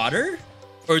use the daughter?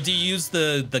 Or do you use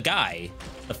the guy?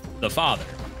 The father?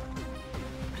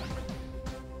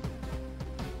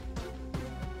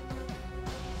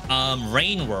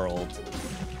 Rain World.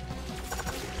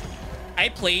 I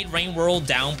played Rain World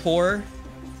Downpour.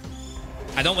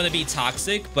 I don't want to be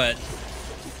toxic, but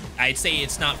I'd say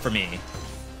it's not for me.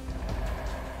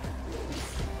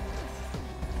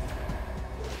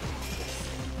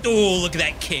 Oh, look at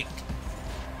that kick.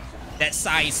 That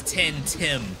size 10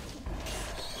 Tim.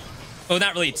 Oh,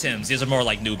 not really Tims. These are more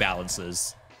like New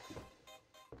Balances.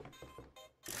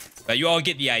 But you all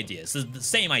get the idea. It's the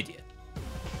same idea.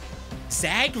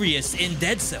 Zagreus in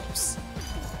Dead Cells.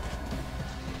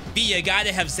 B, you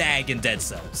gotta have Zag in Dead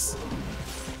Cells.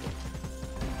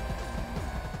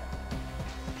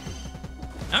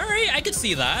 Alright, I could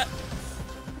see that.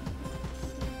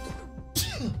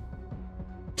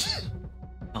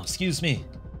 Oh, excuse me.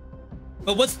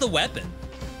 But what's the weapon?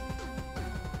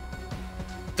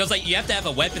 Because, like, you have to have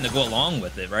a weapon to go along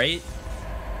with it, right?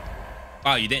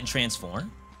 Wow, you didn't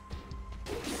transform?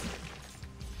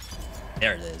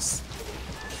 There it is.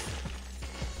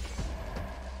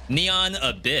 Neon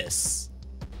Abyss.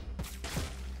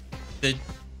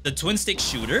 The twin stick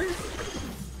shooter?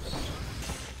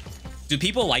 Do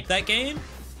people like that game?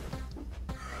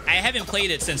 I haven't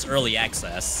played it since early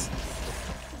access.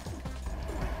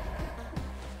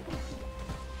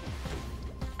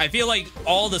 I feel like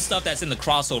all the stuff that's in the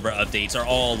crossover updates are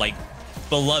all like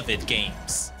beloved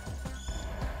games.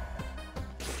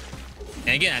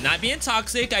 And again, I'm not being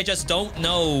toxic, I just don't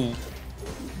know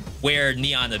where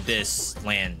Neon Abyss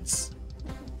lands.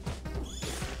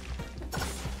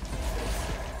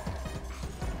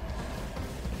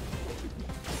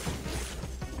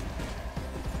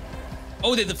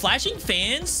 Oh, did the flashing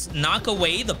fans knock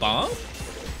away the bomb?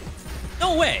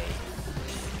 No way.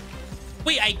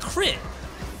 Wait, I crit.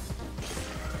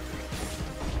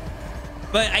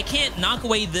 But I can't knock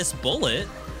away this bullet.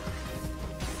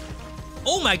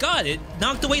 Oh my god, it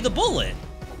knocked away the bullet.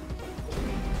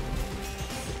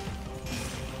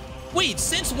 Wait,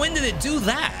 since when did it do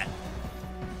that?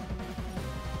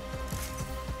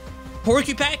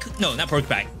 Porcupine? No, not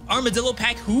Porcupine. Armadillo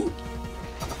Pack who?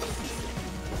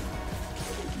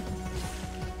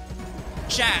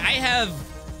 Chat, I have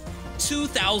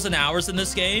 2,000 hours in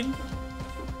this game.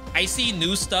 I see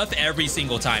new stuff every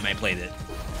single time I played it.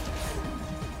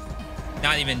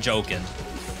 Not even joking.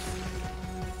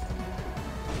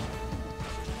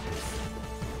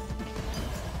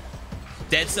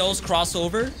 Dead Cells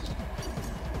crossover.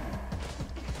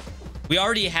 We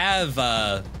already have,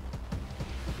 oh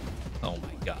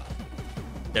my god.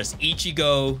 There's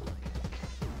Ichigo,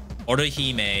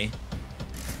 Orihime.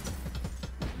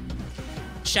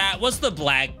 Chat, what's the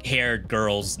black-haired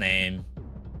girl's name?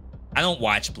 I don't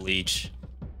watch Bleach.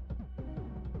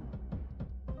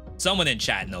 Someone in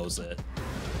chat knows it.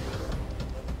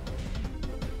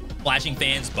 Flashing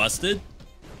fans busted.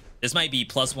 This might be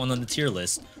 +1 on the tier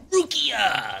list.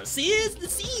 Rukia! See,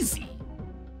 it's easy.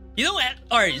 You know what?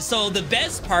 Alright, so the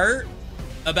best part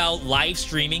about live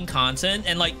streaming content,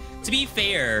 and like, to be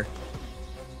fair,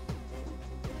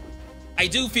 I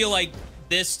do feel like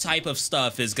this type of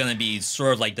stuff is gonna be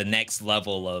sort of like the next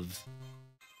level of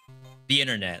the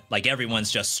internet. Like,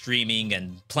 everyone's just streaming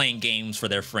and playing games for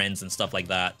their friends and stuff like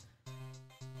that.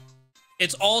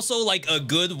 It's also like a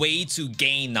good way to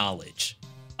gain knowledge.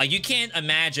 Like, you can't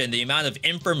imagine the amount of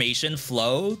information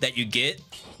flow that you get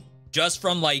just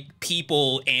from like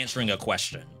people answering a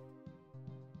question.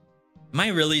 Am I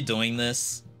really doing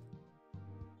this?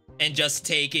 And just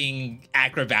taking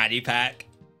Acrobati Pack?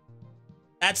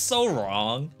 That's so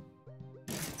wrong.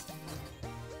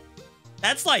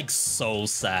 That's like so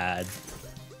sad.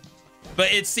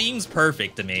 But it seems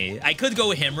perfect to me. I could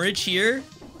go Hemorrhage here.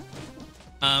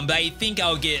 But I think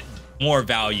I'll get more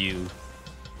value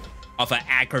off an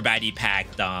Acrobati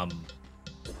packed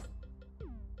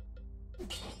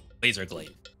Laser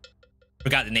Glaive.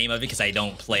 Forgot the name of it because I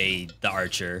don't play the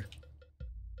Archer.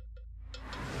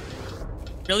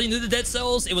 Really new to Dead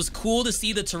Cells? It was cool to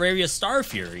see the Terraria Star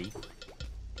Fury.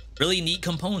 Really neat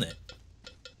component.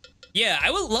 Yeah,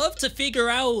 I would love to figure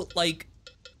out, like,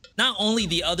 not only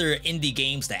the other indie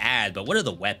games to add, but what are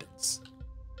the weapons?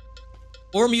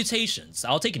 Or mutations.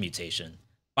 I'll take a mutation.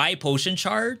 Buy potion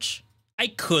charge? I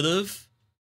could've.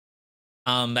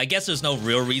 I guess there's no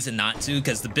real reason not to,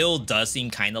 because the build does seem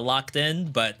kind of locked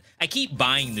in, but I keep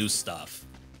buying new stuff.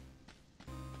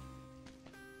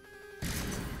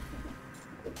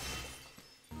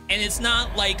 And it's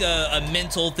not like a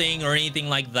mental thing or anything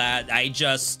like that.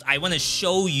 I want to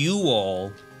show you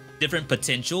all different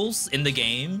potentials in the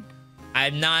game.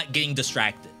 I'm not getting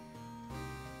distracted.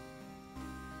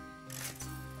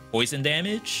 Poison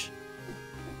damage.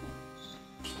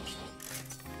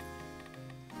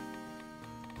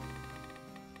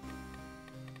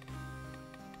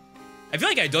 I feel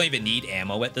like I don't even need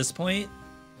ammo at this point.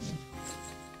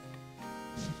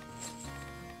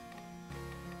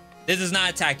 This is not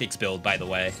a tactics build, by the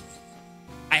way.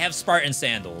 I have Spartan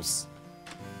sandals.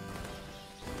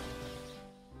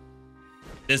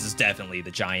 This is definitely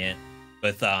the giant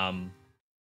with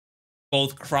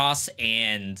both cross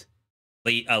and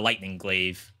lightning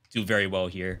glaive do very well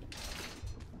here.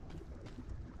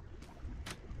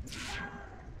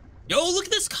 Yo, look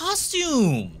at this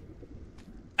costume.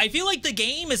 I feel like the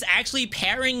game is actually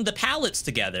pairing the palettes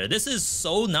together. This is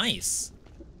so nice.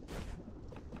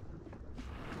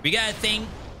 We gotta thank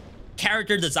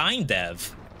character design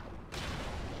dev.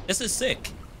 This is sick.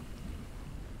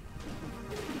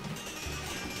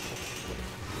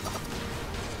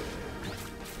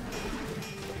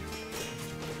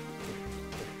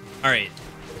 All right.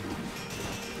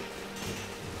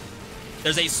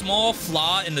 There's a small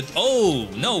flaw in the... Oh,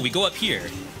 no, we go up here.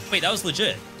 Wait, that was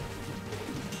legit.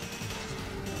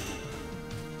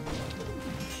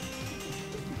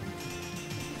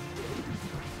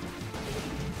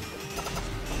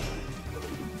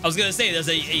 I was gonna say, there's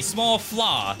a small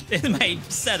flaw in my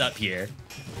setup here.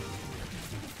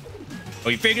 Oh,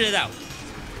 we figured it out.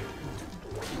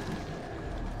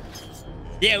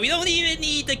 Yeah, we don't even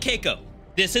need to kick him.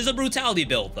 This is a brutality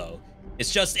build, though.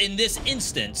 It's just in this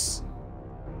instance,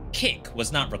 kick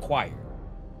was not required.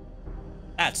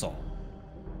 That's all.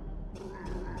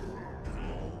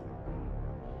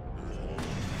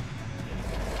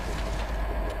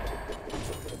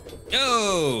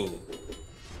 Yo!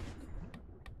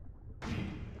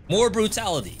 More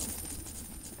brutality.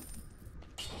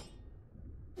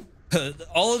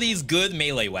 All of these good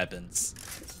melee weapons.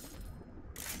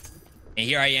 And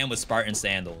here I am with Spartan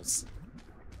sandals.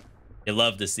 You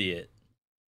love to see it.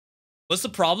 What's the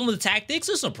problem with the tactics?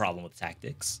 There's no problem with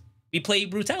tactics. We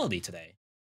played brutality today.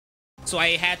 So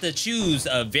I had to choose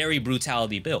a very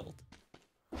brutality build.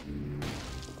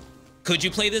 Could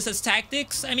you play this as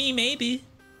tactics? I mean, maybe.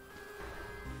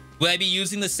 Will I be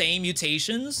using the same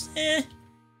mutations?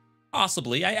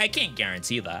 Possibly. I can't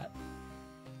guarantee that.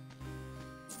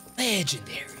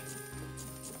 Legendary.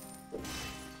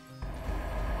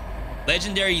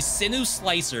 Legendary Sinew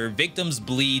Slicer, Victims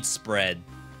Bleed Spread.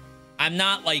 I'm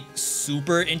not, like,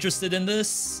 super interested in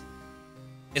this.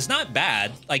 It's not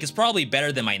bad. Like, it's probably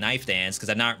better than my Knife Dance, because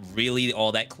I'm not really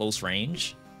all that close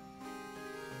range.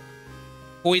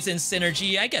 Poison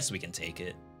Synergy, I guess we can take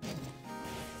it.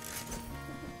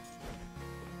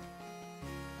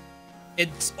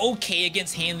 It's okay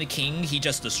against Hand the King. He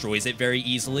just destroys it very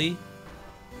easily.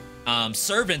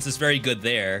 Servants is very good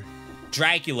there.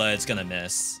 Dracula is gonna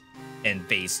miss in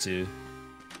phase 2.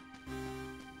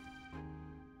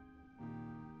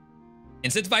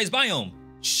 Incentivized biome.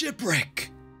 Shipwreck.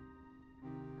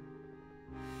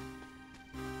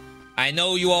 I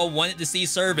know you all wanted to see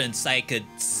servants. I could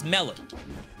smell it.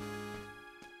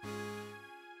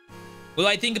 What do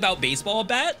I think about baseball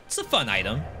bat? It's a fun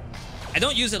item. I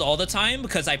don't use it all the time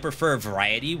because I prefer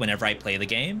variety whenever I play the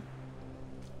game.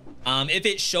 If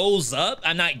it shows up,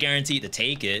 I'm not guaranteed to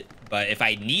take it, but if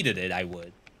I needed it, I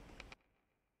would.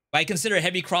 Do I consider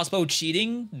heavy crossbow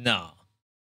cheating? No.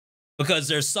 Because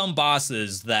there's some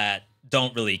bosses that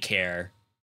don't really care.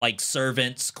 Like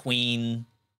servants, queen.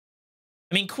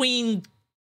 I mean, queen,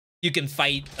 you can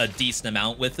fight a decent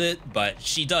amount with it, but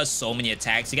she does so many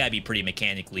attacks, you gotta be pretty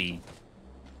mechanically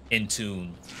in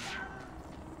tune.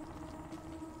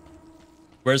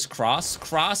 Where's Cross?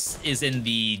 Cross is in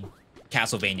the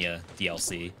Castlevania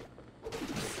DLC.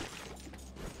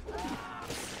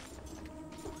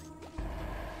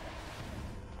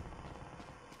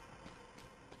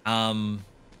 I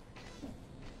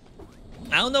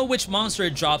don't know which monster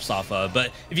it drops off of,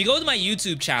 but if you go to my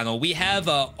YouTube channel, we have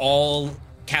a all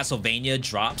Castlevania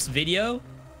drops video.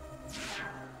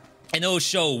 And it'll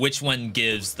show which one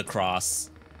gives the cross.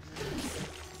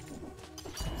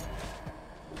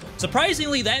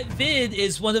 Surprisingly, that vid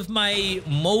is one of my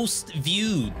most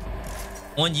viewed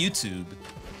on YouTube.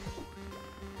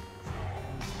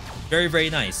 Very, very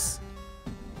nice.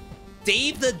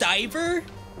 Dave the Diver?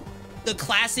 The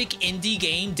classic indie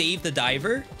game, Dave the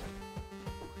Diver?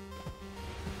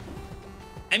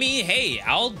 I mean, hey,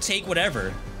 I'll take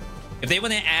whatever. If they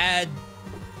want to add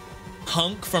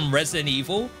Hunk from Resident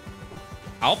Evil,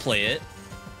 I'll play it.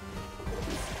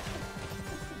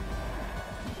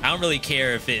 I don't really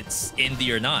care if it's indie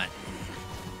or not.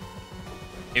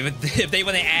 If they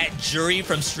want to add Jury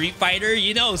from Street Fighter,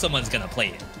 you know someone's gonna play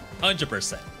it.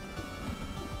 100%.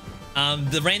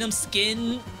 The random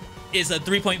skin is a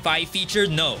 3.5 feature?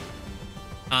 No.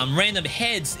 Random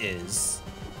heads is.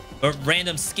 But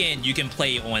random skin you can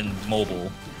play on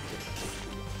mobile.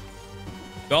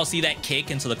 You all see that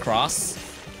kick into the cross?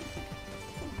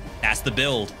 That's the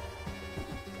build.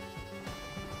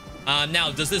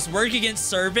 Now, does this work against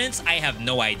servants? I have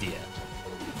no idea.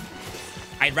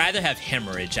 I'd rather have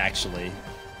hemorrhage, actually,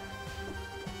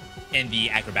 in the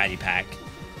acrobatic pack.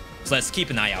 So let's keep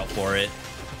an eye out for it.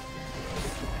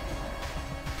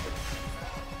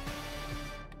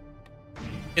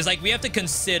 It's like we have to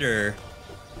consider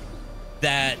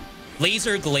that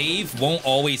Laser Glaive won't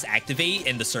always activate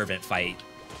in the servant fight.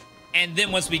 And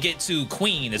then once we get to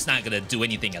Queen, it's not going to do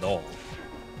anything at all.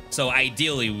 So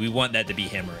ideally, we want that to be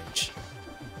hemorrhage.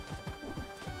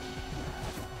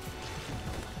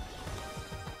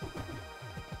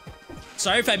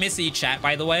 Sorry if I missed the chat,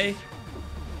 by the way.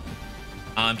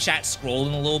 Chat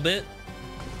scrolling a little bit.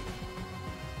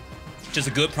 Which is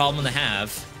a good problem to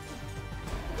have.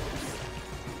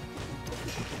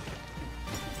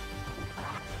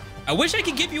 I wish I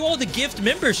could give you all the gift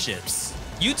memberships.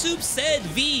 YouTube said,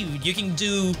 V, you can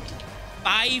do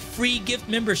 5 free gift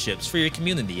memberships for your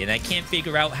community, and I can't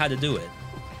figure out how to do it.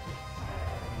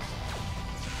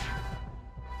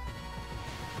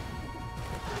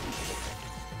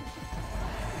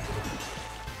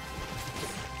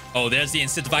 Oh, there's the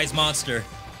incentivized monster.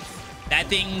 That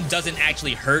thing doesn't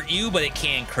actually hurt you, but it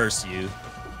can curse you.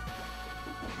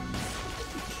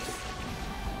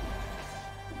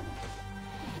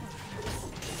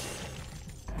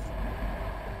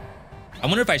 I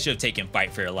wonder if I should have taken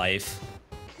Fight for Your Life.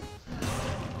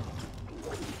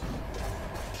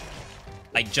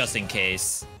 Like, just in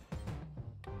case.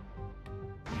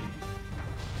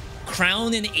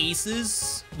 Crown and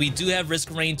Aces. We do have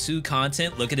Risk of Rain 2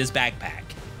 content. Look at his backpack.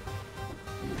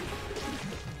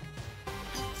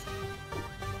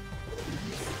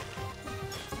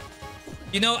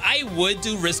 You know, I would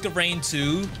do Risk of Rain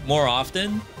 2 more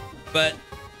often, but,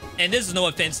 and this is no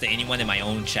offense to anyone in my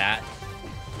own chat,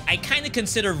 I kind of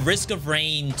consider Risk of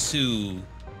Rain 2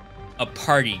 a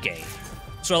party game.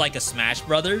 Sort of like a Smash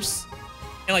Brothers.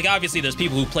 And like, obviously there's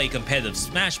people who play competitive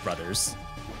Smash Brothers,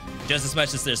 just as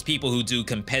much as there's people who do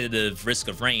competitive Risk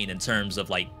of Rain in terms of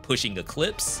like pushing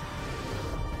Eclipse.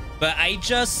 But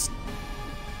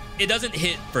it doesn't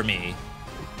hit for me.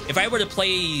 If I were to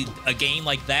play a game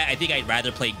like that, I think I'd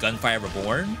rather play Gunfire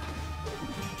Reborn.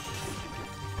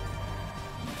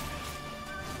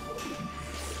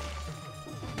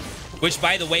 Which,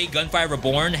 by the way, Gunfire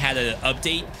Reborn had an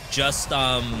update just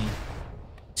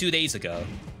 2 days ago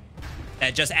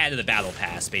that just added a battle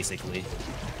pass, basically.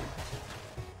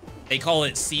 They call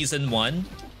it Season 1.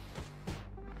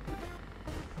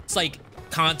 It's like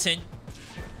content,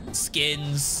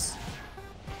 skins,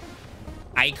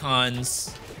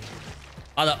 icons,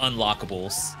 a lot of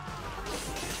unlockables.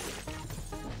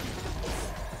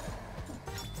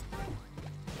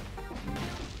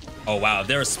 Oh wow, if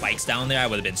there were spikes down there, I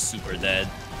would have been super dead.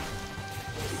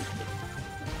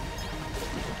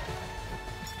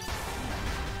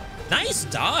 Nice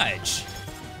dodge.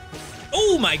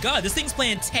 Oh my god, this thing's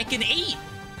playing Tekken 8.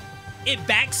 It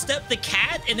backstepped the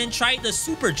cat and then tried to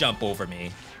super jump over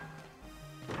me.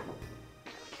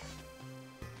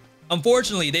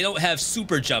 Unfortunately, they don't have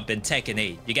super jump in Tekken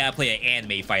 8. You gotta play an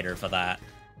anime fighter for that.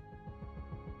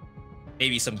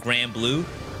 Maybe some Grand Blue.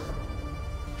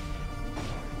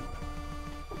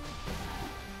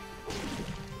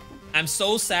 I'm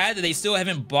so sad that they still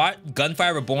haven't bought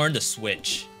Gunfire Reborn to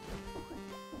Switch.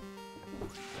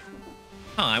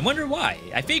 Huh, I wonder why.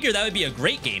 I figured that would be a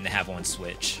great game to have on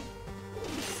Switch.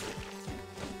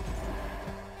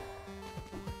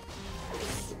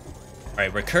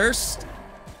 Alright, we're cursed.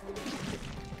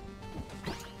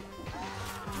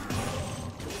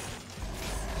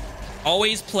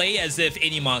 Always play as if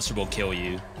any monster will kill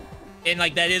you. And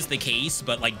like, that is the case,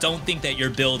 but like, don't think that your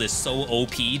build is so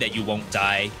OP that you won't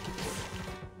die.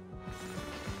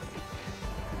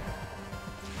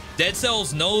 Dead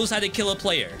Cells knows how to kill a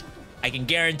player. I can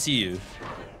guarantee you.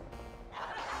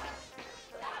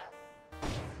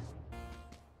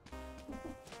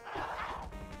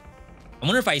 I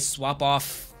wonder if I swap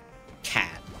off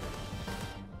Cat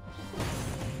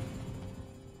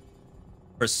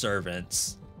for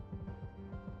Servants.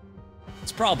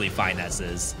 It's probably fine as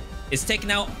is. Is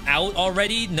Tekken out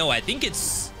already? No, I think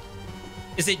it's...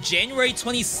 Is it January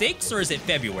 26th or is it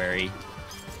February?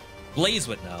 Blaze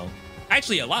would know.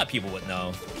 Actually, a lot of people would know.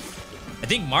 I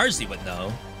think Marzi would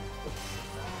know.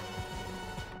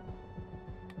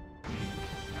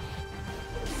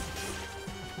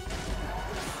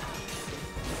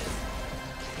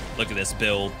 Look at this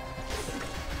build.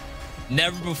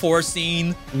 Never before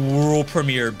seen world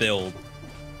premiere build.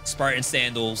 Spartan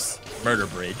Sandals, Murder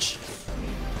Bridge.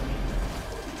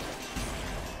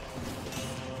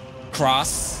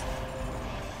 Cross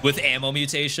with ammo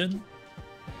mutation.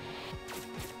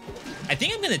 I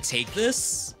think I'm gonna take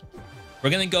this.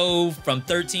 We're gonna go from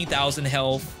 13,000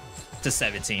 health to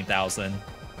 17,000.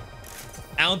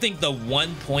 I don't think the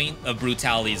 1 point of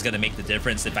brutality is gonna make the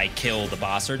difference if I kill the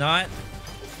boss or not.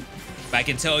 But I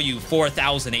can tell you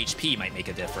 4,000 HP might make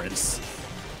a difference.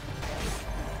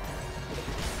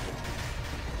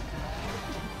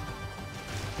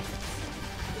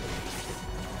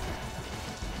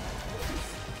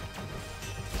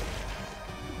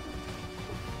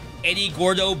 Eddie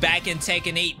Gordo back in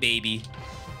Tekken 8, baby.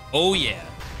 Oh, yeah.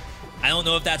 I don't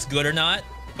know if that's good or not,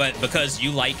 but because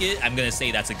you like it, I'm gonna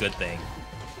say that's a good thing.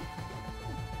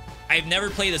 I've never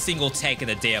played a single Tekken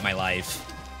a day of my life.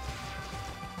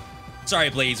 Sorry,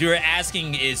 Blaze. We were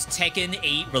asking, is Tekken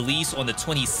 8 released on the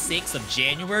 26th of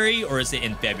January, or is it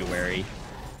in February?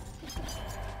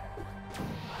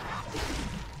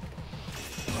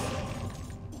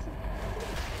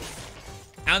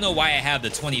 I don't know why I have the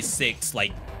 26th,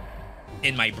 like,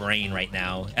 in my brain right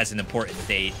now as an important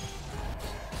date.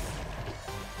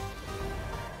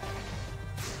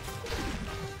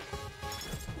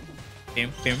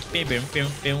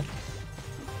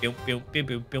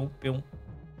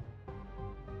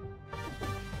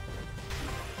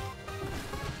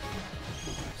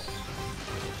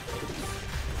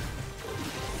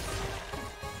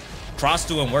 Cross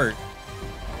doing work.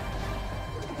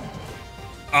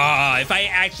 If I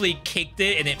actually kicked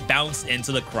it and it bounced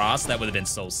into the cross, that would have been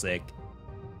so sick.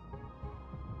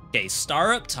 Okay,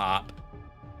 star up top.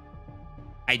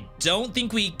 I don't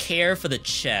think we care for the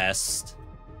chest.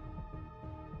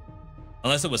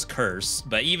 Unless it was curse.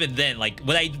 But even then, like,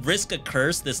 would I risk a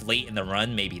curse this late in the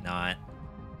run? Maybe not.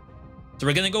 So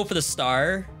we're gonna go for the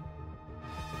star.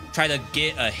 Try to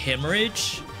get a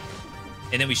hemorrhage.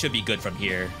 And then we should be good from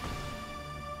here.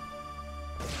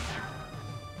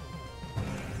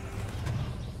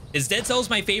 Is Dead Cells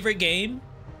my favorite game?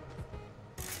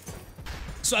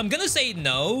 So I'm gonna say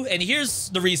no, and here's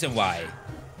the reason why.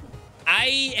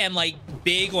 I am, like,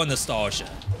 big on nostalgia.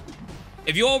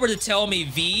 If you all were to tell me,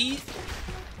 V,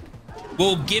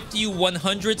 we'll gift you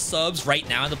 100 subs right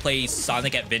now to play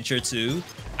Sonic Adventure 2,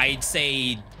 I'd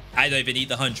say I don't even need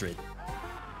the 100.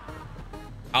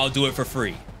 I'll do it for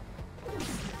free.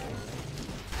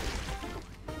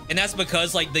 And that's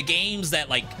because, like, the games that,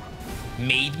 like,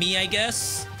 made me, I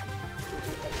guess,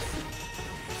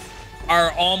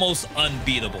 are almost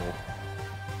unbeatable.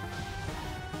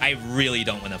 I really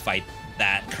don't want to fight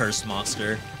that cursed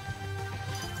monster.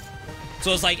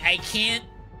 So it's like, I can't...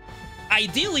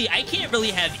 Ideally, I can't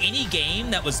really have any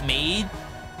game that was made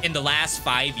in the last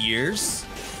 5 years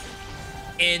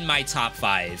in my top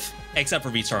 5, except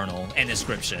for Returnal and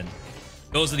Inscription.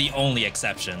 Those are the only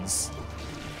exceptions.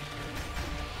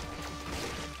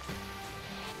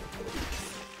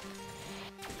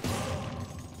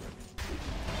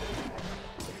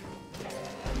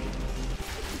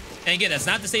 And again, that's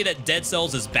not to say that Dead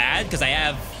Cells is bad, because I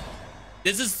have...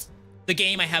 This is the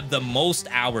game I have the most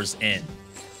hours in.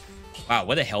 Wow,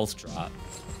 what a health drop.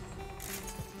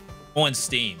 On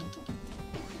Steam.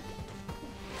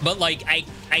 But, like, I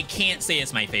can't say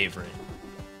it's my favorite.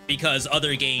 Because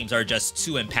other games are just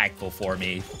too impactful for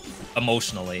me,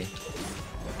 emotionally.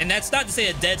 And that's not to say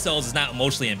that Dead Cells is not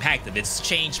emotionally impactful. It's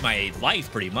changed my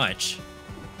life, pretty much.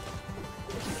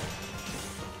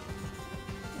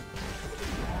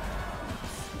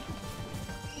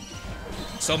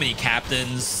 So many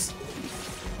captains.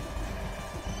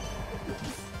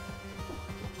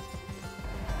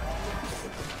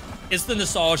 It's the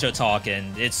nostalgia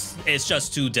talking. It's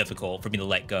just too difficult for me to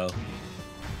let go.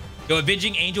 Yo,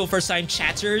 Avenging Angel first time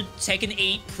chatter. Tekken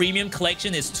 8 Premium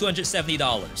Collection is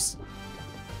 $270.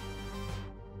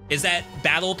 Is that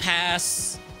Battle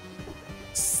Pass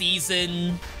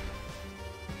season?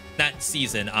 Not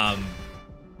season,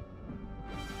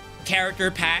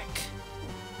 character pack?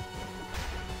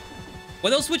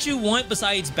 What else would you want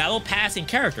besides Battle Pass and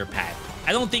Character Pack?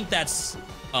 I don't think that's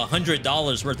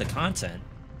 $100 worth of content.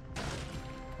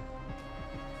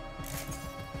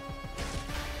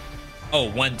 Oh,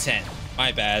 110.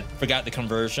 My bad. Forgot the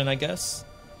conversion, I guess.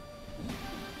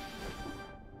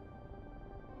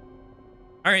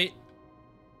 All right.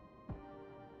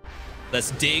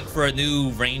 Let's dig for a new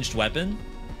ranged weapon.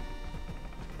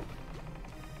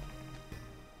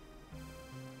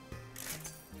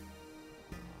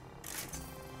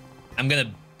 I'm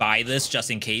gonna buy this just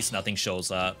in case nothing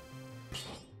shows up.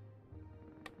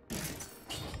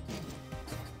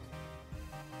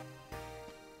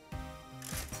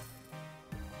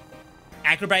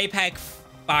 Acrobatic Pack,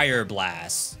 Fire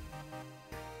Blast.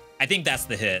 I think that's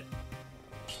the hit.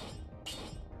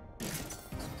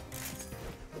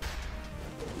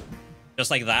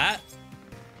 Just like that.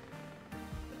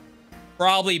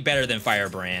 Probably better than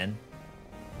Firebrand.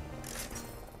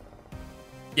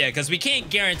 Yeah, because we can't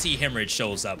guarantee Hemorrhage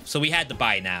shows up, so we had to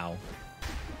buy now.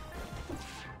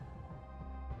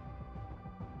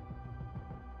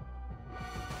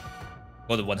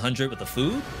 Go to 100 with the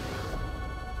food.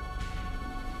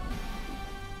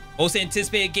 Most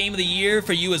anticipated game of the year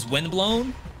for you is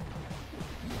Windblown.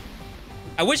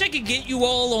 I wish I could get you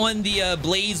all on the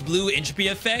Blaze Blue Entropy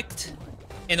Effect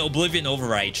and Oblivion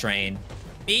Override train.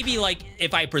 Maybe, like,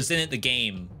 if I presented the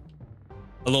game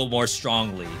a little more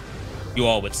strongly, you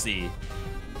all would see.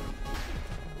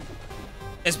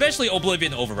 Especially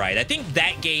Oblivion Override. I think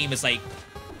that game is, like,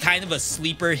 kind of a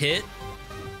sleeper hit.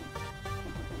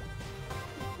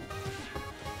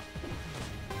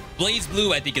 Blaze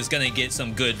Blue, I think, is going to get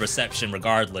some good reception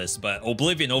regardless, but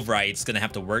Oblivion Override is going to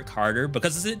have to work harder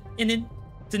because it's an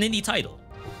indie title.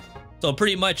 So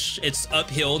pretty much it's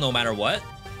uphill no matter what.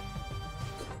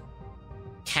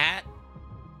 Cat,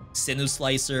 Sinew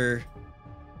Slicer,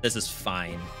 this is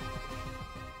fine.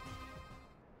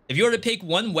 If you were to pick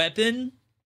one weapon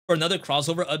for another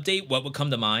crossover update, what would come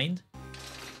to mind?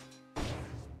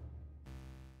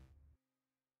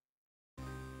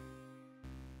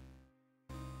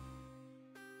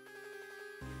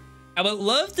 I would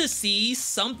love to see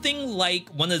something like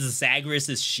one of the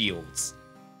Zagreus' shields.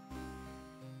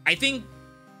 I think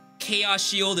Chaos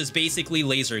Shield is basically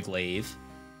Laser Glaive.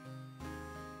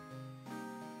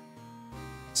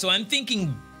 So I'm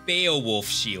thinking Beowulf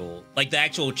Shield, like the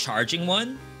actual charging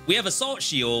one. We have Assault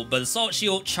Shield, but Assault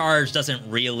Shield charge doesn't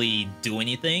really do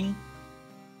anything.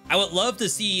 I would love to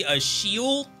see a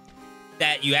shield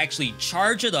that you actually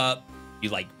charge it up, you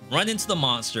like run into the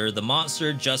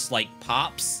monster just like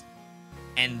pops,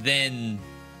 and then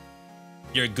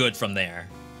you're good from there.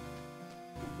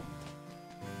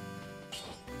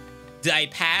 Did I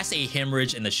pass a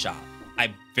Hemorrhage in the shop?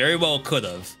 I very well could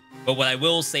have, but what I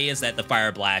will say is that the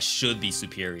Fire Blast should be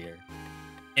superior.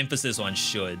 Emphasis on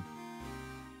should.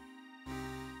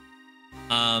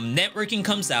 Networking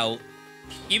comes out.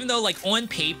 Even though, like, on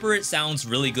paper it sounds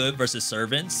really good versus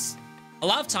Servants, a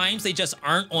lot of times they just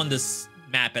aren't on this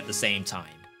map at the same time.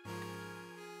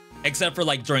 Except for,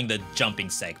 like, during the jumping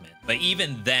segment. But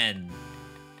even then,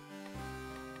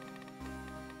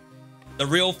 the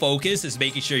real focus is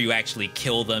making sure you actually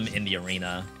kill them in the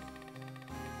arena.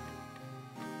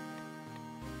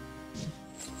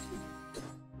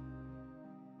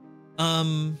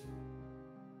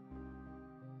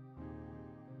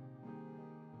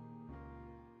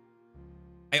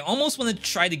 I almost want to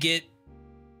try to get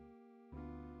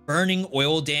burning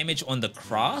oil damage on the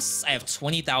cross. I have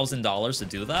 $20,000 to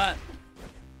do that.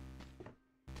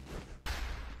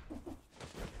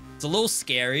 It's a little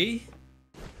scary.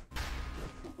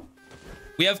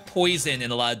 We have poison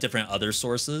in a lot of different other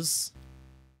sources.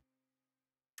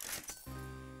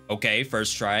 Okay,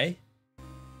 first try.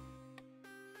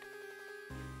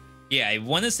 Yeah, I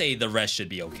want to say the rest should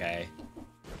be okay.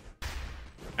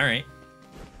 All right.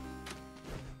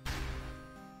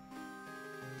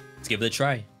 Let's give it a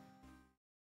try.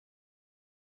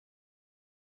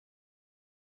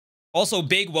 Also,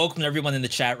 big welcome to everyone in the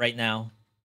chat right now.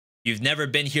 If you've never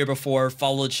been here before,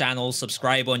 follow the channel,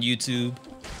 subscribe on YouTube.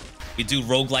 We do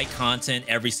roguelike content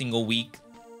every single week.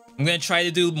 I'm going to try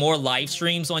to do more live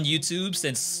streams on YouTube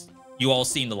since you all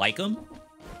seem to like them.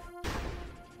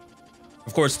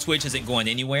 Of course, Twitch isn't going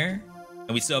anywhere,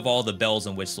 and we still have all the bells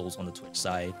and whistles on the Twitch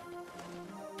side.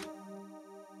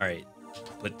 All right,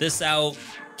 put this out.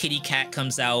 Kitty Cat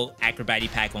comes out.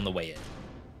 Acrobatic Pack on the way in.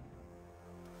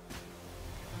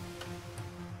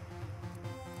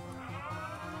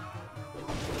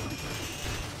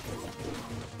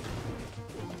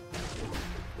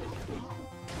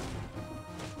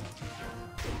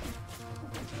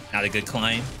 Not a good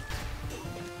climb.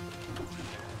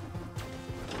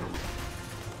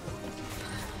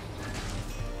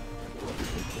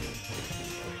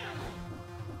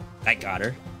 That got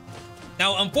her.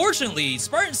 Now, unfortunately,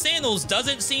 Spartan Sandals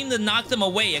doesn't seem to knock them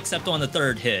away except on the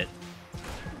third hit.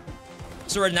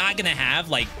 So we're not gonna have,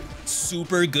 like,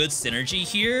 super good synergy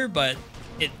here, but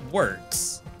it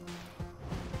works.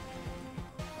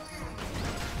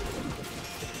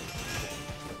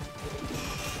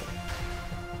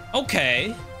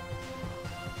 Okay.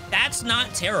 That's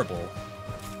not terrible.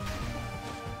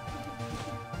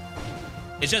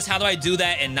 It's just, how do I do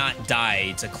that and not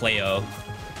die to Cleo?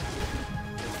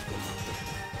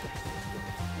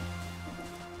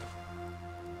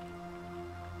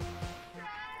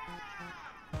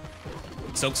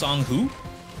 Silk Song who?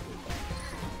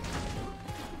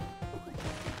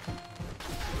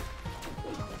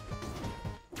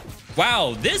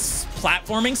 Wow, this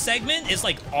platforming segment is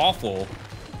like awful.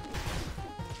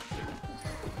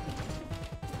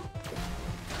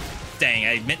 Dang,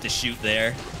 I meant to shoot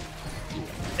there.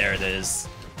 There it is.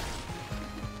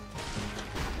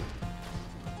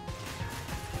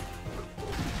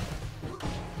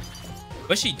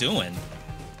 What's she doing?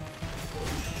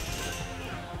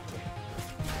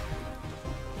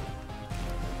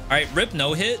 All right, rip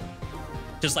no hit.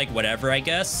 Just like whatever, I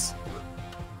guess.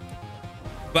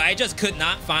 But I just could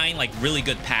not find like really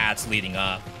good paths leading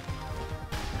up.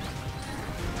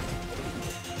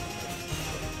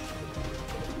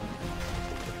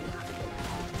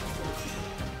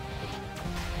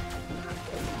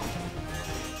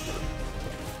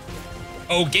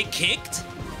 Oh, get kicked?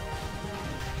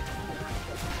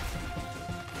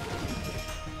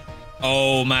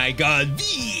 Oh my god.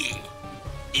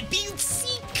 Debut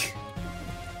seek.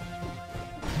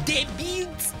 Debut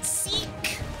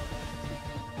seek.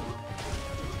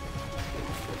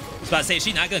 I was about to say, is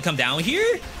she not gonna come down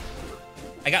here?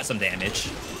 I got some damage.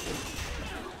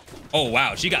 Oh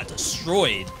wow, she got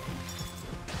destroyed.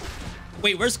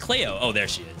 Wait, where's Cleo? Oh, there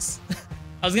she is.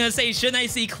 I was gonna say, shouldn't I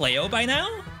see Cleo by now?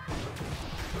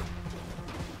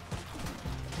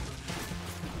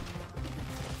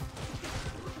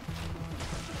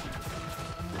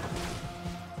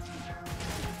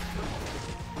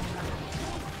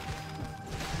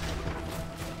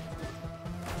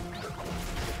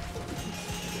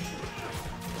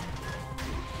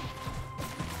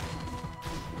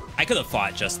 I could have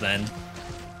fought just then,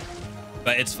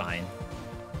 but it's fine.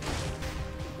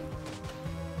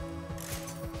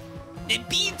 It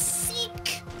beats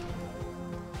Seek.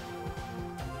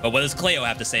 But what does Cleo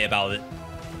have to say about it?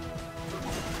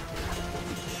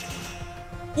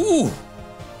 Ooh.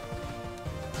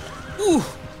 Ooh.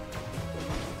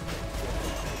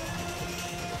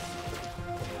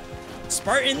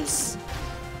 Spartans.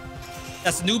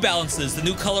 That's New Balances, the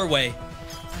new colorway.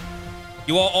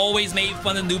 You all always made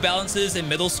fun of New Balances in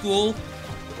middle school.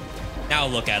 Now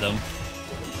look at them.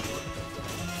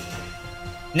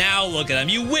 Now look at them.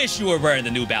 You wish you were wearing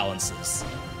the New Balances.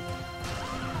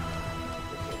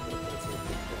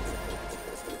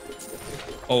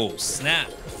 Oh, snap.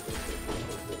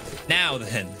 Now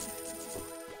then.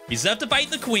 He's up to fight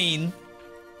the queen.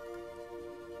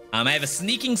 I have a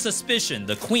sneaking suspicion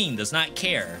the queen does not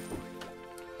care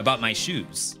about my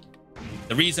shoes.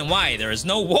 The reason why, there is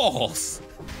no walls.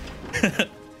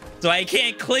 So I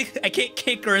can't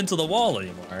kick her into the wall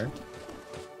anymore.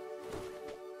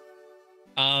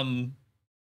 I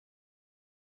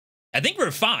think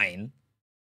we're fine.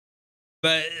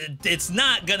 But it's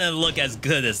not gonna look as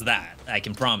good as that, I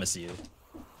can promise you.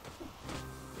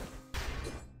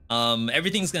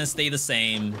 Everything's gonna stay the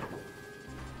same.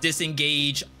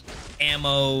 Disengage,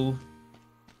 ammo,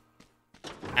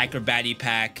 acrobatic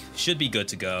pack, should be good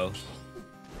to go.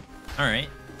 All right.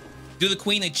 Do the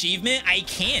queen achievement? I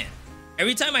can't.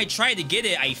 Every time I try to get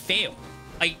it, I fail.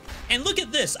 Like, and look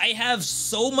at this. I have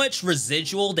so much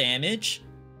residual damage.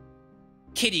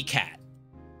 Kitty cat,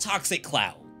 toxic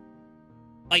cloud.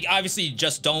 Like, obviously,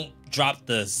 just don't drop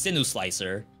the sinew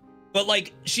slicer. But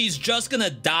like, she's just gonna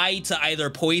die to either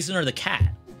poison or the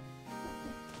cat.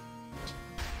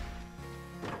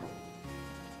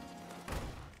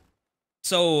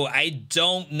 So I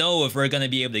don't know if we're gonna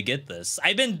be able to get this.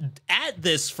 I've been at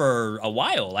this for a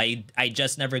while. I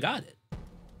just never got it.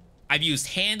 I've used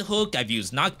hand hook, I've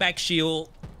used knockback shield,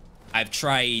 I've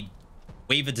tried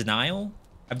wave of denial.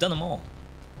 I've done them all.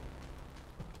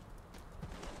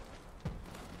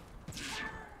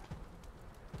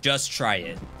 Just try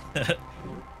it.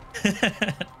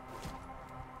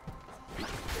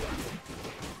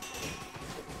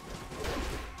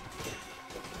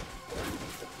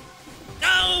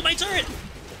 No, my turret!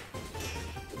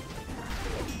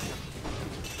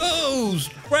 Oh,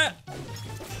 crap!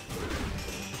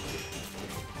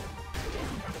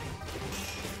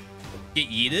 Get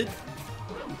yeeted?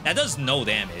 That does no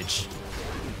damage.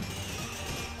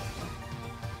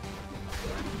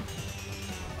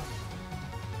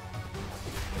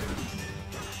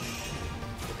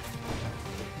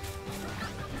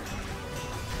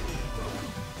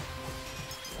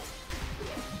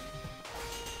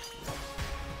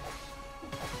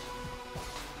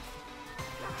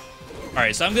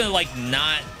 Alright, so I'm gonna, like,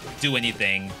 not do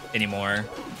anything anymore.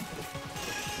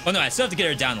 Oh, no, I still have to get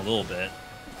her down a little bit.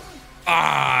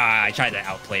 Ah, I tried to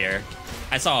outplay her.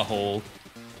 I saw a hole.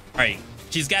 Alright,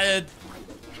 she's got a...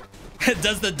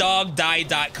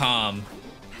 doesthedogdie.com.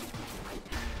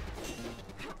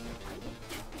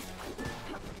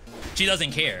 She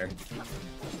doesn't care.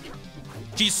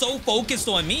 She's so focused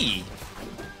on me.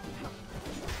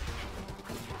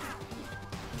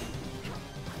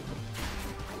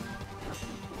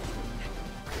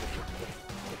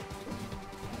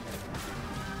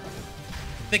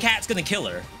 The cat's gonna kill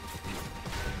her.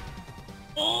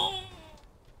 Oh.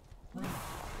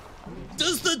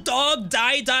 Does the dog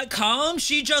die.com?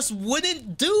 She just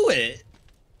wouldn't do it.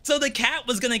 So the cat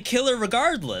was gonna kill her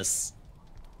regardless.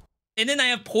 And then I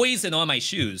have poison on my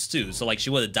shoes too. So like she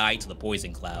would have died to the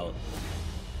poison cloud.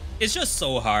 It's just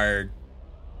so hard.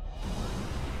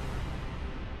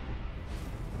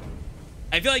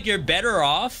 I feel like you're better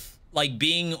off like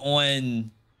being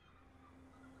on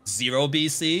 0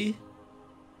 BC.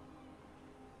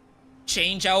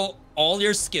 Change out all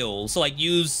your skills. So like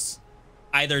use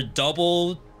either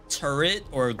double turret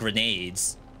or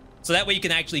grenades. So that way you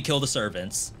can actually kill the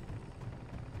servants.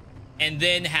 And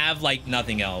then have like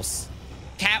nothing else.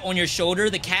 Cat on your shoulder.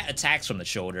 The cat attacks from the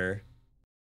shoulder.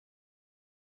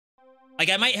 Like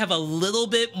I might have a little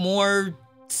bit more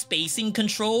spacing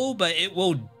control, but it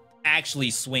will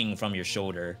actually swing from your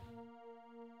shoulder.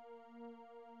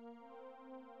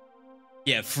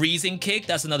 Yeah, freezing kick.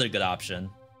 That's another good option.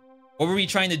 What were we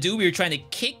trying to do? We were trying to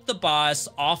kick the boss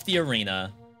off the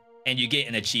arena, and you get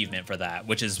an achievement for that,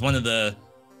 which is one of the,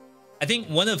 I think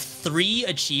one of 3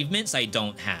 achievements I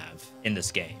don't have in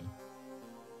this game.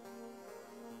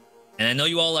 And I know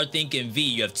you all are thinking, V,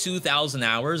 you have 2,000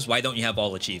 hours. Why don't you have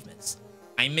all achievements?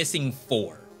 I'm missing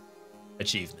 4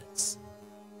 achievements.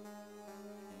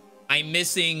 I'm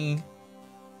missing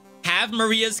have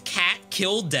Maria's cat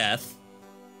kill death,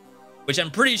 which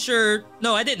I'm pretty sure,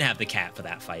 no, I didn't have the cat for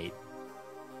that fight.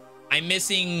 I'm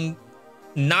missing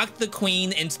knock the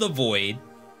queen into the void,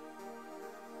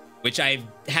 which I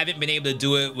haven't been able to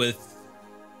do it with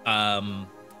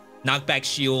knockback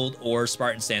shield or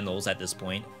Spartan sandals at this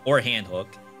point, or hand hook.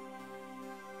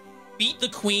 Beat the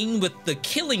queen with the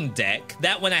killing deck.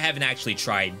 That one I haven't actually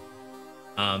tried.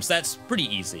 So that's pretty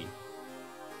easy.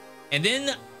 And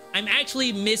then I'm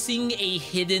actually missing a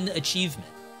hidden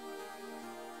achievement.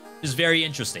 It's very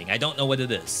interesting. I don't know what it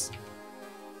is.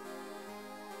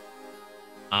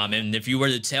 And if you were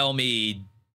to tell me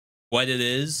what it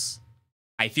is,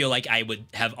 I feel like I would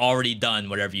have already done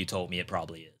whatever you told me it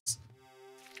probably is.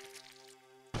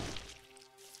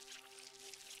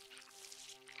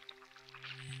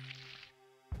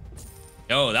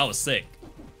 Yo, that was sick.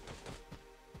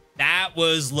 That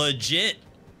was legit.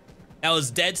 That was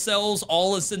Dead Cells,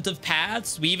 all incentive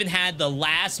paths. We even had the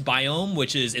last biome,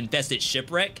 which is Infested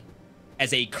Shipwreck,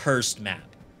 as a cursed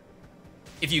map.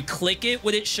 If you click it,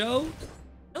 would it show?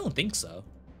 I don't think so.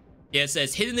 Yeah, it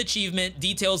says hidden achievement.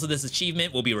 Details of this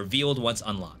achievement will be revealed once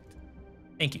unlocked.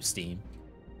 Thank you, Steam.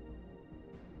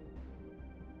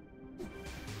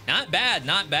 Not bad,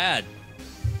 not bad.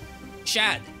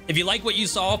 Chat, if you like what you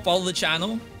saw, follow the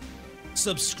channel.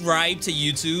 Subscribe to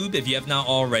YouTube if you have not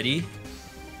already.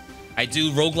 I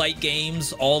do roguelike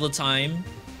games all the time.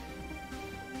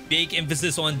 Big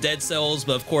emphasis on Dead Cells,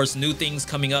 but of course, new things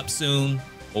coming up soon.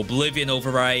 Oblivion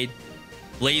Override,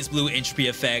 BlazBlue Entropy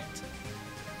Effect,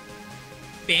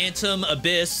 Phantom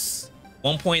Abyss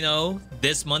 1.0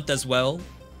 this month as well.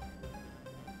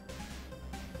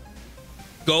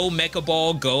 Go Mecha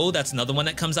Ball Go, that's another one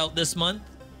that comes out this month.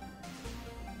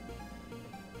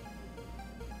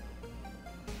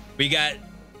 We got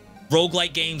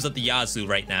roguelike games at the Yazoo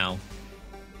right now.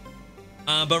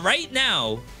 But right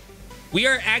now, we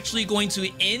are actually going to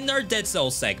end our Dead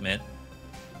Cells segment.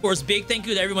 Of course, big thank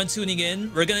you to everyone tuning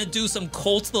in. We're gonna do some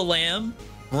Cult of the Lamb,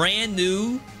 brand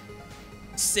new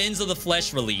Sins of the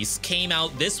Flesh release, came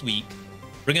out this week.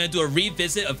 We're gonna do a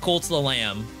revisit of Cult of the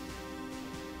Lamb,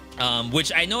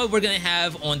 which I know we're gonna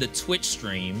have on the Twitch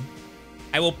stream.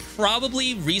 I will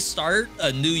probably restart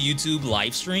a new YouTube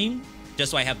live stream, just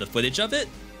so I have the footage of it.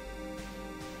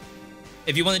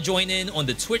 If you want to join in on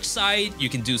the Twitch side, you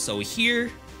can do so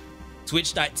here,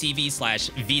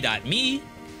 twitch.tv/Veedotme.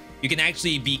 You can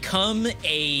actually become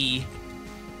a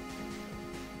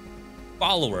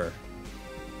follower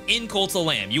in Cult of the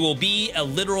Lamb. You will be a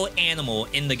literal animal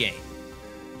in the game.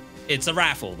 It's a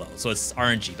raffle though, so it's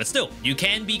RNG, but still, you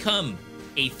can become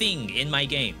a thing in my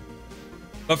game.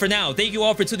 But for now, thank you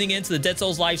all for tuning in to the Dead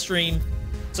Cells live stream.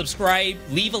 Subscribe,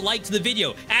 leave a like to the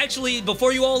video. Actually,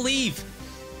 before you all leave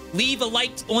a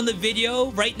like on the video.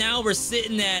 Right now, we're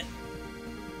sitting at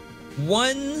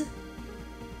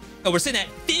we're sitting at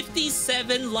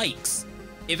 57 likes.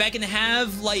 If I can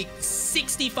have like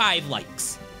 65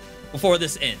 likes before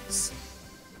this ends.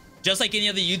 Just like any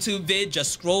other YouTube vid,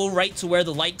 just scroll right to where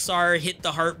the likes are, hit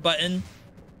the heart button.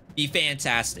 Be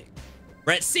fantastic.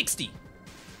 We're at 60.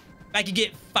 If I can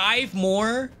get 5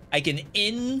 more, I can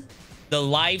end the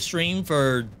live stream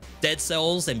for Dead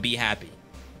Cells and be happy.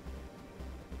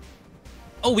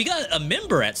 Oh, we got a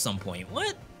member at some point.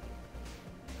 What?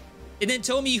 It didn't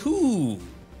tell me who.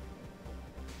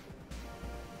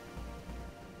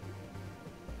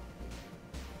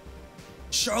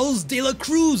 Charles De La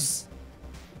Cruz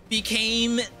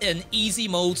became an easy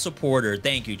mode supporter.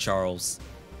 Thank you, Charles.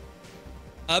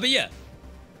 But yeah,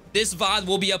 this VOD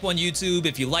will be up on YouTube.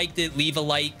 If you liked it, leave a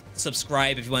like,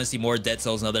 subscribe if you want to see more Dead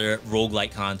Cells and other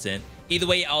roguelike content. Either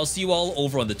way, I'll see you all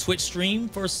over on the Twitch stream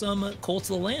for some Cult of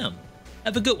the Lamb.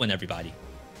 Have a good one, everybody.